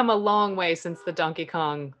 So We've come a long way since the Donkey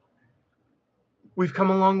Kong we've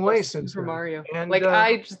come a long or way since Super then. Mario. And Like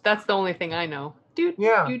I just that's the only thing I know. Doot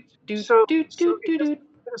yeah, doot doot so doot so doot it doot just doot.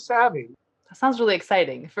 kind of savvy. That sounds really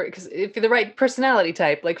exciting because if you're the right personality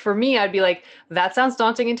type, like for me, I'd be like, that sounds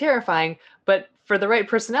daunting and terrifying. But for the right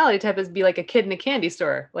personality type, it'd be like a kid in a candy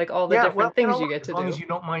store, like all the Yeah, well, different things you get as to long as do. you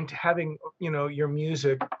don't mind having, your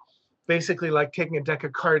music basically like taking a deck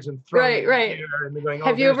of cards and throwing it Right, in the right. air and they're going, "Oh,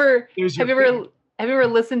 Have you there's your beat." have you ever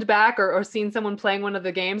listened back or seen someone playing one of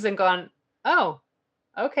the games and gone, oh,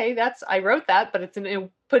 okay, I wrote that, but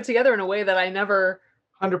put together in a way that I never.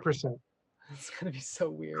 100%. It's gonna be so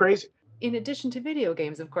weird. Crazy. In addition to video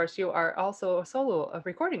games, of course, you are also a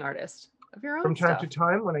recording artist of your own From time to stuff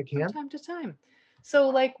time when I from can. time to time. So,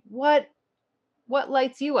 like, what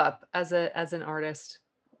lights you up as an artist?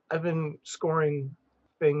 I've been scoring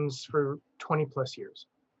things for 20 plus years.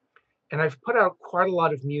 And I've put out quite a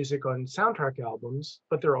lot of music on soundtrack albums,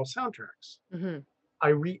 but they're all soundtracks. Hmm. I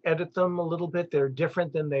re-edit them a little bit. They're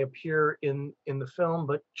different than they appear in the film,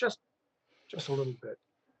 but just a little bit.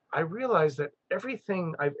 I realized that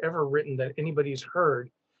everything I've ever written that anybody's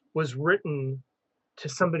heard was written to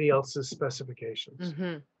somebody else's specifications.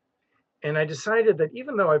 Hmm. And I decided that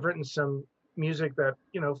even though I've written some music that,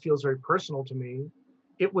 feels very personal to me,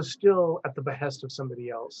 it was still at the behest of somebody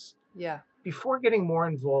else. Yeah. Before getting more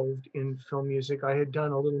involved in film music, I had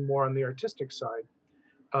done a little more on the artistic side,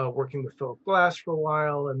 working with Philip Glass for a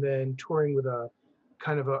while, and then touring with a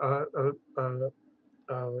kind of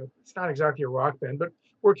it's not exactly a rock band, but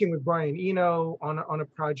working with Brian Eno on a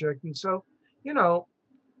project. And so,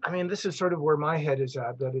 this is sort of where my head is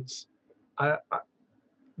at. That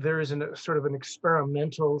there is a sort of an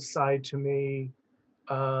experimental side to me,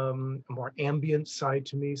 a more ambient side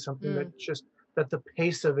to me, something that the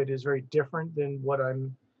pace of it is very different than what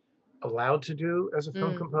I'm allowed to do as a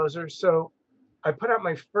film composer. So I put out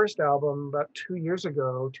my first album about 2 years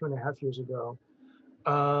ago, 2.5 years ago,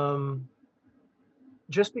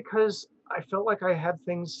 just because I felt like I had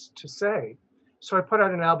things to say. So I put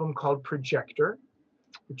out an album called Projector,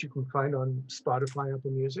 which you can find on Spotify,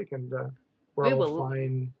 Apple Music, and where We all will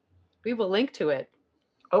fine. we will link to it.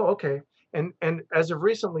 Oh, okay. And as of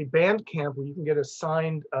recently, Bandcamp, where you can get a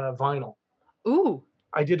signed vinyl. Ooh.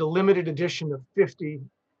 I did a limited edition of 50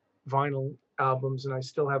 vinyl albums, and I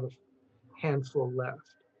still have a handful left.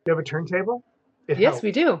 You have a turntable? It Yes, helps.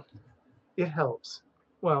 we do. It helps.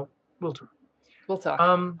 Well, we'll talk. We'll talk.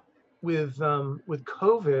 With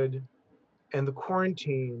COVID and the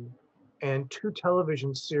quarantine and 2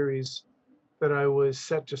 television series that I was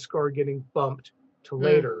set to score getting bumped to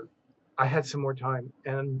later, I had some more time.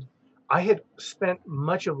 And I had spent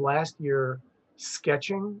much of last year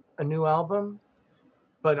sketching a new album,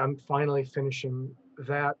 but I'm finally finishing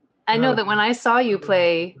that. I know that when I saw you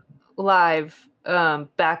play live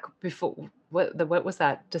back before what was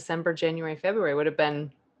that? December, January, February would have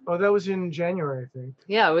been. Oh, that was in January, I think.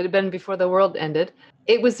 Yeah, it would have been before the world ended.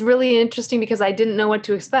 It was really interesting because I didn't know what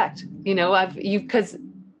to expect. Because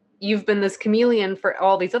you've been this chameleon for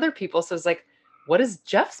all these other people. So it's like, what is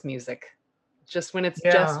Jeff's music? Just when it's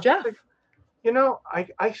just Jeff.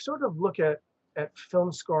 I sort of look at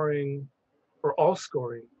film scoring or all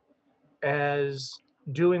scoring as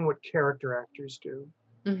doing what character actors do.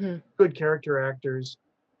 Mm-hmm. Good character actors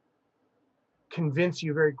convince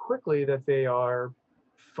you very quickly that they are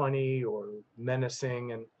funny or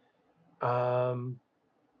menacing, and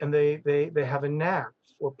they have a knack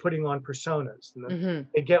for putting on personas, and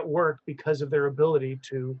they get work because of their ability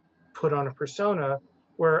to put on a persona,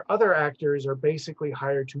 where other actors are basically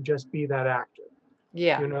hired to just be that actor.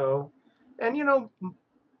 Yeah. And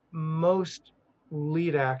most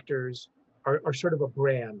lead actors are sort of a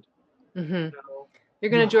brand. Mm-hmm.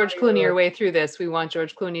 You're going to George Clooney your way through this. We want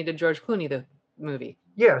George Clooney to George Clooney the movie.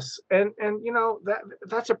 Yes, and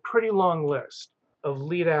that's a pretty long list of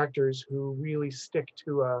lead actors who really stick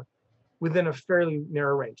to within a fairly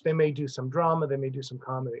narrow range. They may do some drama, they may do some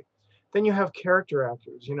comedy. Then you have character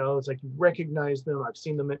actors. It's like you recognize them. I've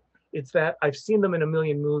seen them. I've seen them in a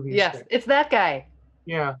million movies. Yes, it's that guy.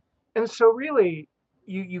 Yeah, and so really,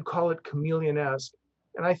 you call it chameleon-esque,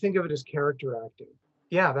 and I think of it as character acting.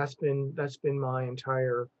 Yeah, that's been my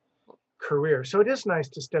entire career. So it is nice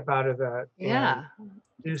to step out of that. Yeah,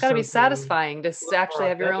 it's got to be satisfying to actually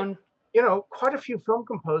have your own. Quite a few film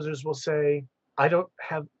composers will say, I don't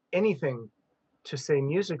have anything to say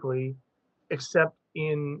musically except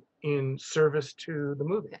in service to the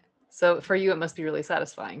movie. So for you, it must be really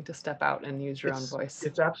satisfying to step out and use your own voice.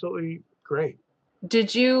 It's absolutely great.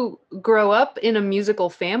 Did you grow up in a musical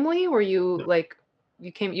family? Were you No. like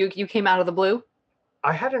you came out of the blue?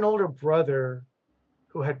 I had an older brother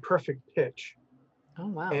who had perfect pitch Oh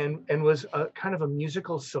wow. and was a kind of a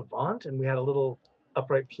musical savant, and we had a little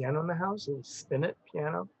upright piano in the house, a little spinet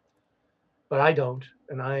piano. But I don't,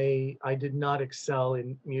 and I did not excel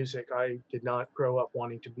in music. I did not grow up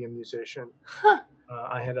wanting to be a musician. Huh.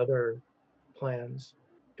 I had other plans.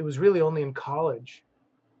 It was really only in college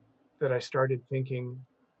that I started thinking,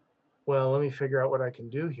 well, let me figure out what I can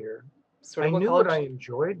do here. Sort I of what knew what I college?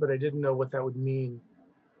 enjoyed, but I didn't know what that would mean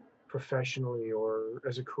professionally or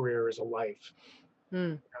as a career, as a life.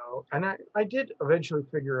 Hmm. And I did eventually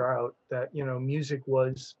figure out that, music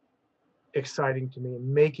was exciting to me, and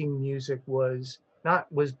making music was not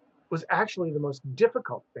was actually the most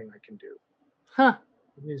difficult thing I can do. Huh.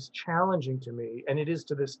 It is challenging to me, and it is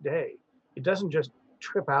to this day. It doesn't just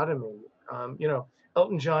trip out of me.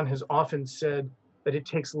 Elton John has often said that it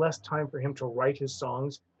takes less time for him to write his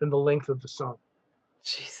songs than the length of the song.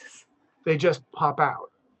 Jesus. They just pop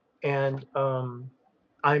out, and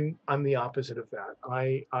I'm the opposite of that.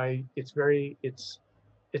 I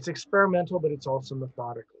it's experimental, but it's also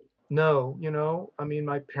methodical. No, I mean,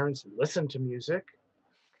 my parents listened to music.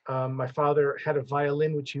 My father had a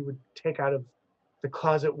violin which he would take out of the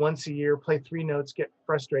closet once a year, play 3 notes, get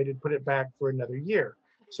frustrated, put it back for another year.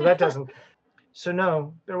 So that doesn't. So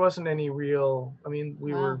no, there wasn't any real. I mean,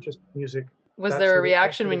 we were Wow. just music. Was That's there a sort of that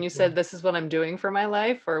reaction sort when of you thing. said this is what I'm doing for my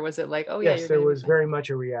life, or was it like, oh yeah, Yes, you're there going to be was fine? very much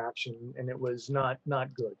a reaction, and it was not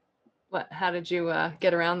good. What? How did you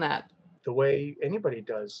get around that? The way anybody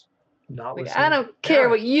does, not Like, I listening to don't the care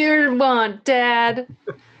parent. what you want, Dad.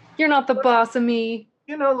 You're not the boss of me.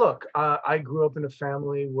 Look, I grew up in a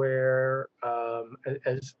family where,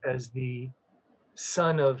 as the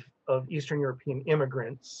son of Eastern European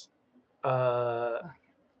immigrants, uh,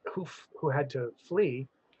 who had to flee.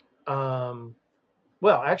 Um,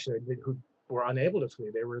 well, actually, who were unable to flee.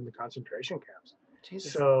 They were in the concentration camps.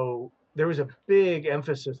 Jesus. So there was a big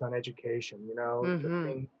emphasis on education.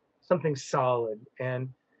 Mm-hmm. Something solid. And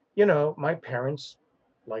my parents,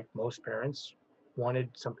 like most parents, wanted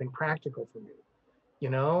something practical for me. You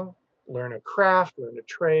know, Learn a craft, learn a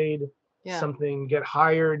trade, Yeah. something, get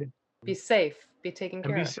hired, Be safe. Be taken and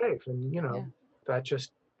care be of. safe. And Yeah. that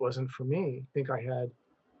just wasn't for me. I think I had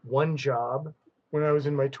one job when I was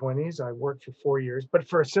in my 20s. I worked for 4 years, but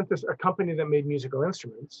for a company that made musical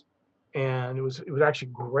instruments. And it was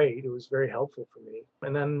actually great. It was very helpful for me.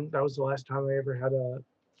 And then that was the last time I ever had a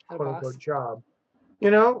Had a quote unquote boss. job.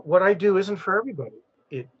 What I do isn't for everybody.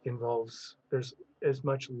 It involves there's as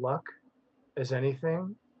much luck as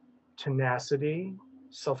anything, tenacity,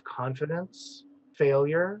 self-confidence,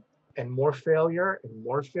 failure, and more failure,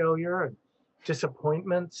 and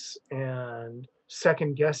disappointments, and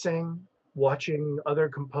second guessing, watching other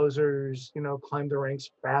composers, climb the ranks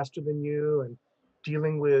faster than you, and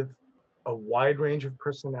dealing with a wide range of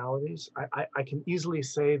personalities. I can easily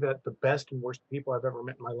say that the best and worst people I've ever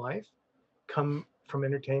met in my life come from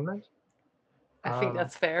entertainment. I think Um,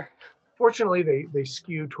 that's fair. Fortunately, they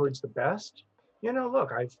skew towards the best.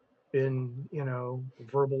 Look, I've been,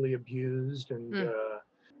 verbally abused and Mm.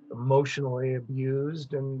 emotionally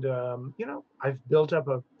abused, and I've built up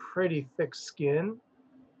a pretty thick skin.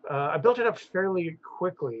 I built it up fairly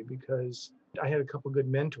quickly because I had a couple good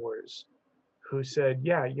mentors who said,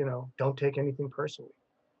 "Yeah, don't take anything personally,"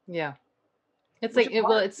 Yeah. It's which like is it,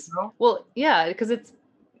 well, hard, it's well, yeah, because it's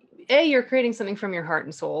A, you're creating something from your heart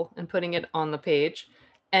and soul and putting it on the page,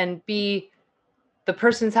 and B, the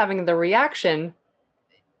person's having the reaction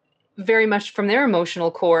very much from their emotional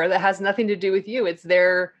core that has nothing to do with you. It's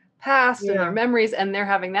their past and their Yeah. memories, and they're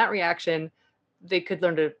having that reaction. They could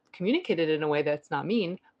learn to communicate it in a way that's not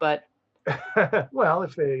mean, but Well,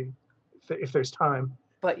 if there's time.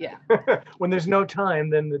 yeah. When there's no time,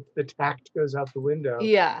 then the tact goes out the window.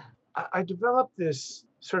 Yeah. I developed this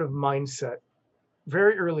sort of mindset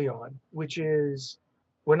very early on, which is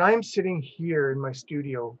when I'm sitting here in my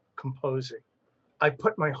studio composing, I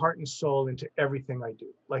put my heart and soul into everything I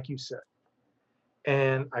do, like you said.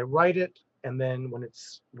 And I write it, and then when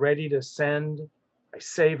it's ready to send, I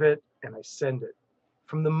save it and I send it.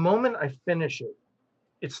 From the moment I finish it,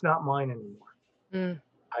 it's not mine anymore. Mm.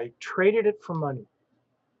 I traded it for money.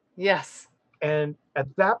 Yes. And at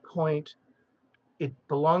that point, it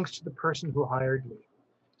belongs to the person who hired me.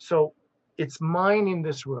 So it's mine in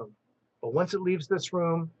this room. But once it leaves this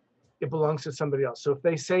room, it belongs to somebody else. So if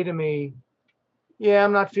they say to me, yeah,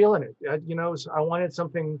 I'm not feeling it. I wanted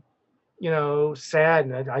something, sad,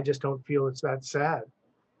 and I just don't feel it's that sad.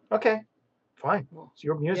 Okay. Fine, Well, it's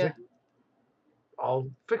your yeah, music. I'll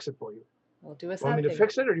fix it for you. we'll do a You want me sad to thing.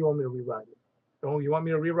 fix it or do you want me to rewrite it? Oh, you want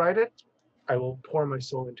me to rewrite it? I will pour my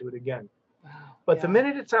soul into it again. Wow. But the Yeah.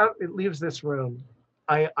 minute it's out, it leaves this room,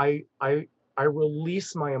 I I I I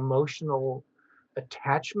release my emotional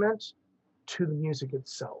attachment to the music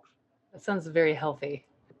itself. That sounds very healthy.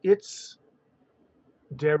 It's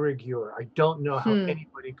de rigueur. I don't know how Hmm.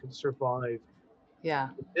 anybody could survive Yeah.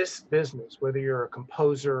 this business, whether you're a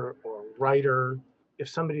composer or a writer. If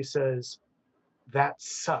somebody says that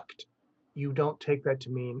sucked, you don't take that to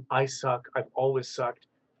mean I suck. I've always sucked.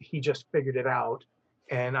 He just figured it out,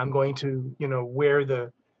 and I'm going to, wear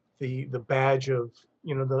the badge of,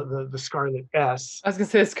 the scarlet S. I was gonna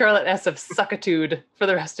say the Scarlet S of suckitude for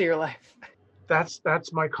the rest of your life.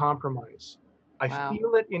 That's my compromise. I Wow.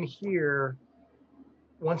 feel it in here.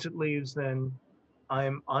 Once it leaves, then I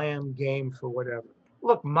am game for whatever.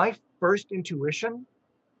 Look, my first intuition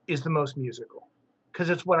is the most musical because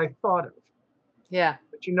it's what I thought of. Yeah.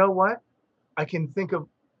 But you know what? I can think of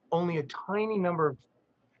only a tiny number of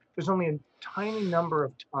there's only a tiny number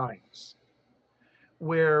of times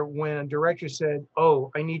where when a director said,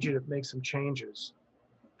 "Oh, I need you to make some changes,"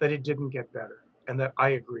 that it didn't get better and that I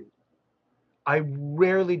agreed. I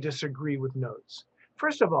rarely disagree with notes.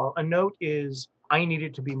 First of all, a note is I need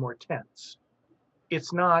it to be more tense.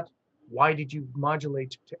 It's not why did you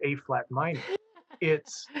modulate to A flat minor?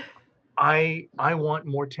 It's I want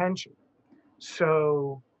more tension.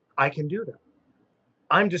 So I can do that.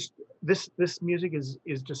 I'm just this music is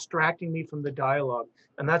distracting me from the dialogue,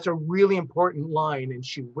 and that's a really important line, and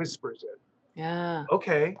she whispers it. Yeah.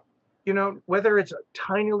 Okay, whether it's a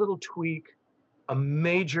tiny little tweak, a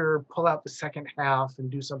major pull out the second half and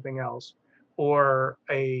do something else, or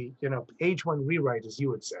a page one rewrite, as you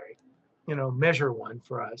would say, measure one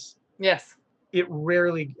for us. Yes. It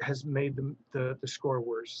rarely has made the score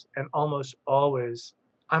worse, and almost always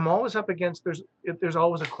I'm always up against there's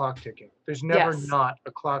always a clock ticking. There's never Yes. not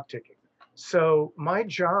a clock ticking. So my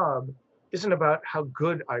job isn't about how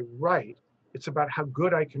good I write, it's about how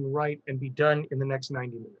good I can write and be done in the next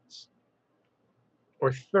 90 minutes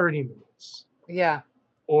or 30 minutes Yeah.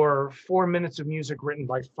 or 4 minutes of music written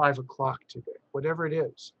by 5 o'clock today, whatever it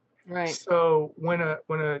is. Right. So when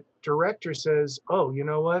a director says, "Oh, you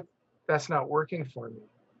know what? That's not working for me,"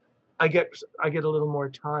 I get I get a little more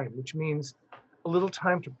time, which means a little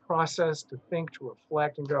time to process, to think, to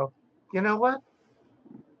reflect, and go, you know what?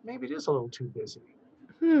 Maybe it is a little too busy.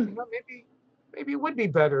 Hmm. Maybe it would be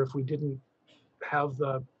better if we didn't have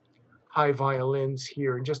the high violins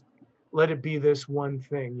here and just let it be this one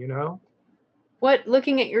thing.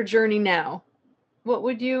 Looking at your journey now, what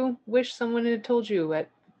would you wish someone had told you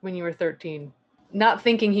when you were 13? Not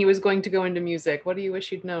thinking he was going to go into music. What do you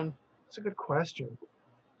wish you'd known? It's a good question.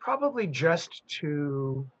 Probably just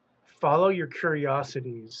to follow your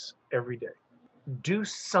curiosities every day. Do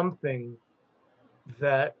something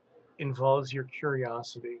that involves your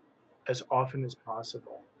curiosity as often as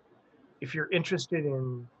possible. If you're interested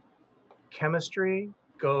in chemistry,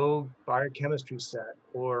 go buy a chemistry set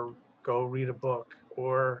or go read a book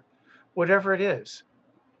or whatever it is.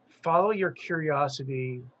 Follow your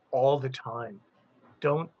curiosity all the time.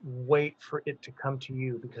 Don't wait for it to come to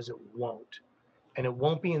you because it won't. And it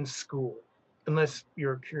won't be in school unless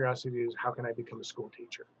your curiosity is how can I become a school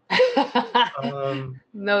teacher?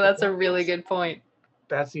 No, that's a really good point.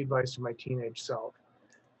 That's the advice to my teenage self.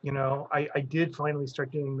 I did finally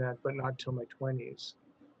start doing that, but not till my 20s.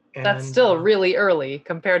 That's And, still really early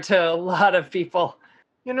compared to a lot of people.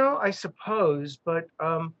 I suppose, but,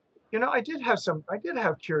 I did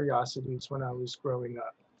have curiosities when I was growing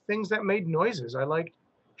up, things that made noises. I liked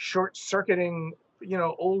short circuiting,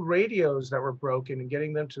 old radios that were broken and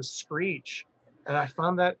getting them to screech. And I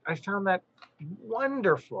found that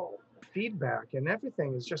wonderful feedback and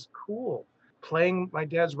everything is just cool. Playing my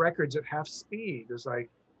dad's records at half speed is like,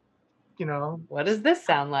 What does this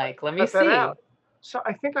sound like? Let me cut that see. out. So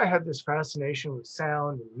I think I had this fascination with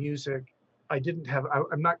sound and music.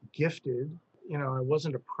 I'm not gifted. I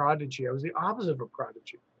wasn't a prodigy. I was the opposite of a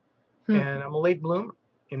prodigy. Hmm. And I'm a late bloomer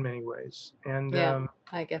in many ways. And Yeah,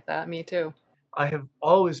 I get that. Me too. I have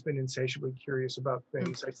always been insatiably curious about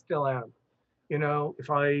things. I still am. If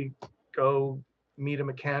I go meet a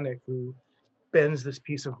mechanic who bends this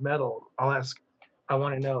piece of metal, I'll ask, I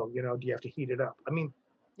want to know, do you have to heat it up? I mean,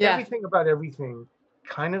 Yeah. everything about everything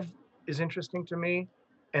kind of is interesting to me.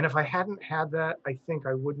 And if I hadn't had that, I think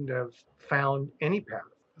I wouldn't have found any path.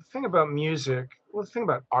 The thing about music, well, the thing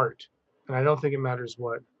about art, and I don't think it matters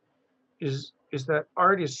what, is that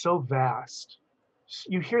art is so vast.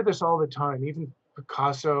 You hear this all the time, even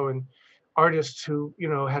Picasso and artists who,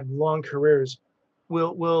 had long careers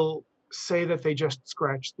will say that they just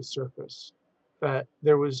scratched the surface, that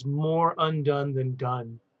there was more undone than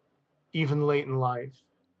done, even late in life.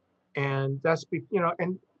 And that's,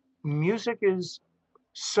 and music is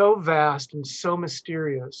so vast and so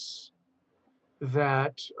mysterious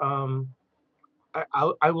that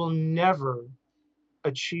I will never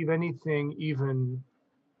achieve anything even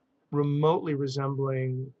remotely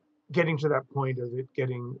resembling getting to that point of it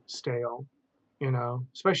getting stale,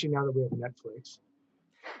 especially now that we have Netflix.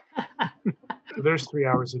 So there's 3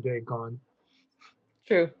 hours a day gone.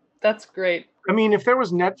 True. That's great. I mean, if there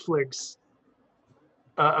was Netflix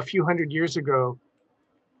a few hundred years ago,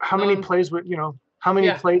 how many plays would, how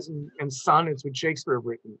many plays and sonnets would Shakespeare have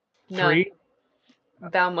written? None. 3?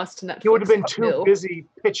 Thou must Netflix. He would have been too busy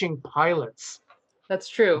pitching pilots. That's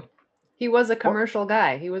true. He was a commercial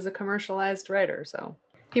guy. He was a commercialized writer, so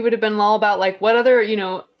he would have been all about like, what other,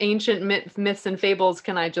 ancient myths and fables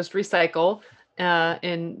can I just recycle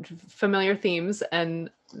in familiar themes, and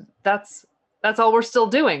that's all we're still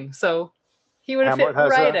doing. So he would have fit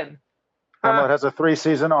right in. Hamlet has a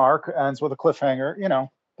 3-season arc, ends with a cliffhanger,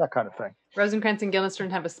 that kind of thing. Rosencrantz and Guildenstern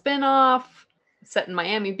have a spin-off set in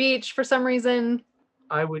Miami Beach for some reason.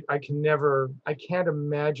 I can't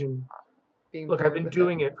imagine. Look, I've been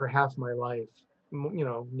doing it for half my life,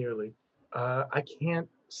 nearly. I can't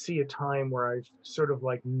see a time where I've sort of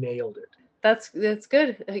like nailed it. That's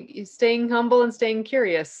good. Staying humble and staying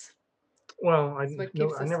curious. Well, I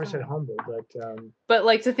never said humble, but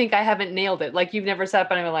like to think I haven't nailed it. Like you've never sat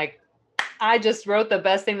up and been like, I just wrote the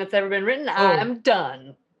best thing that's ever been written. I'm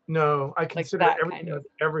done. No, I consider everything I've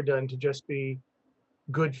ever done to just be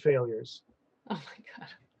good failures. Oh my God.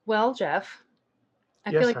 Well, Jeff,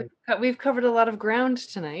 I feel like we've covered a lot of ground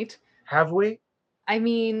tonight. Have we? I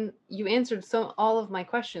mean, you answered all of my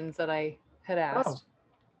questions that I had asked,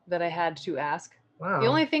 that I had to ask. Wow. The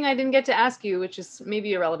only thing I didn't get to ask you, which is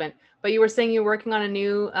maybe irrelevant, but you were saying you were working on a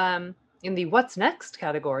new, in the what's next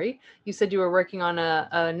category, you said you were working on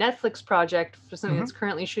a Netflix project for something that's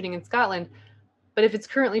currently shooting in Scotland. But if it's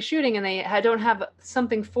currently shooting and they don't have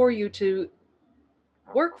something for you to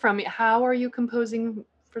work from, how are you composing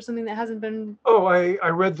for something that hasn't been? Oh, I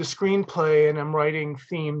read the screenplay and I'm writing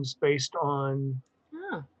themes based on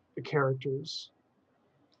the characters.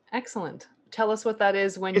 Excellent. Tell us what that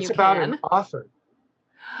is when you can. It's about an author.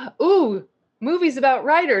 Ooh, movies about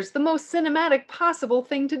writers, the most cinematic possible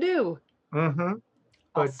thing to do. Mm-hmm.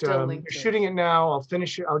 But shooting it now, I'll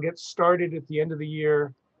finish it. I'll get started at the end of the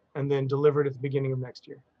year and then deliver it at the beginning of next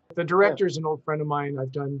year. The director is an old friend of mine.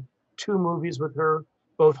 I've done 2 movies with her,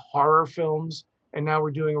 both horror films, and now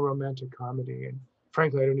we're doing a romantic comedy. And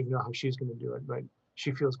frankly, I don't even know how she's going to do it, but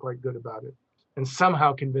she feels quite good about it. And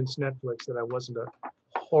somehow convinced Netflix that I wasn't a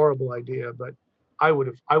horrible idea, but I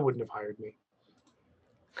wouldn't have hired me.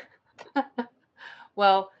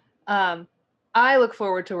 Well, I look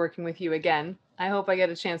forward to working with you again. I hope I get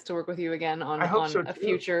a chance to work with you again on a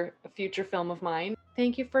future film of mine.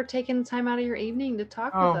 Thank you for taking the time out of your evening to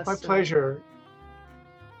talk with us. Oh, my pleasure.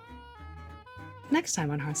 Next time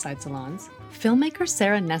on Hearthside Salons, filmmaker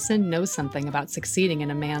Sarah Nesson knows something about succeeding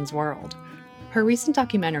in a man's world. Her recent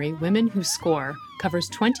documentary, Women Who Score, covers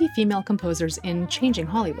 20 female composers in changing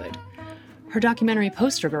Hollywood. Her documentary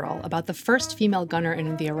Poster Girl, about the first female gunner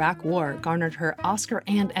in the Iraq War, garnered her Oscar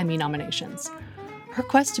and Emmy nominations. Her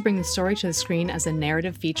quest to bring the story to the screen as a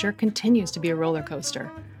narrative feature continues to be a roller coaster.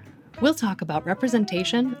 We'll talk about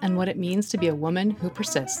representation and what it means to be a woman who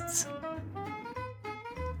persists.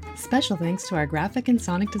 Special thanks to our graphic and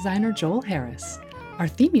sonic designer Joel Harris. Our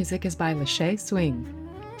theme music is by Lachey Swing.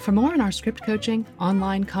 For more on our script coaching,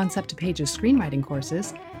 online Concept to Pages screenwriting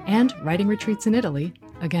courses, and writing retreats in Italy,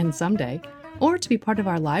 again someday, or to be part of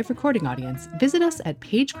our live recording audience, visit us at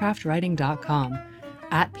pagecraftwriting.com,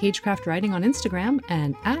 at pagecraftwriting on Instagram,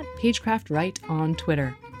 and at pagecraftwrite on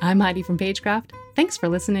Twitter. I'm Heidi from Pagecraft. Thanks for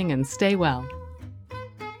listening and stay well.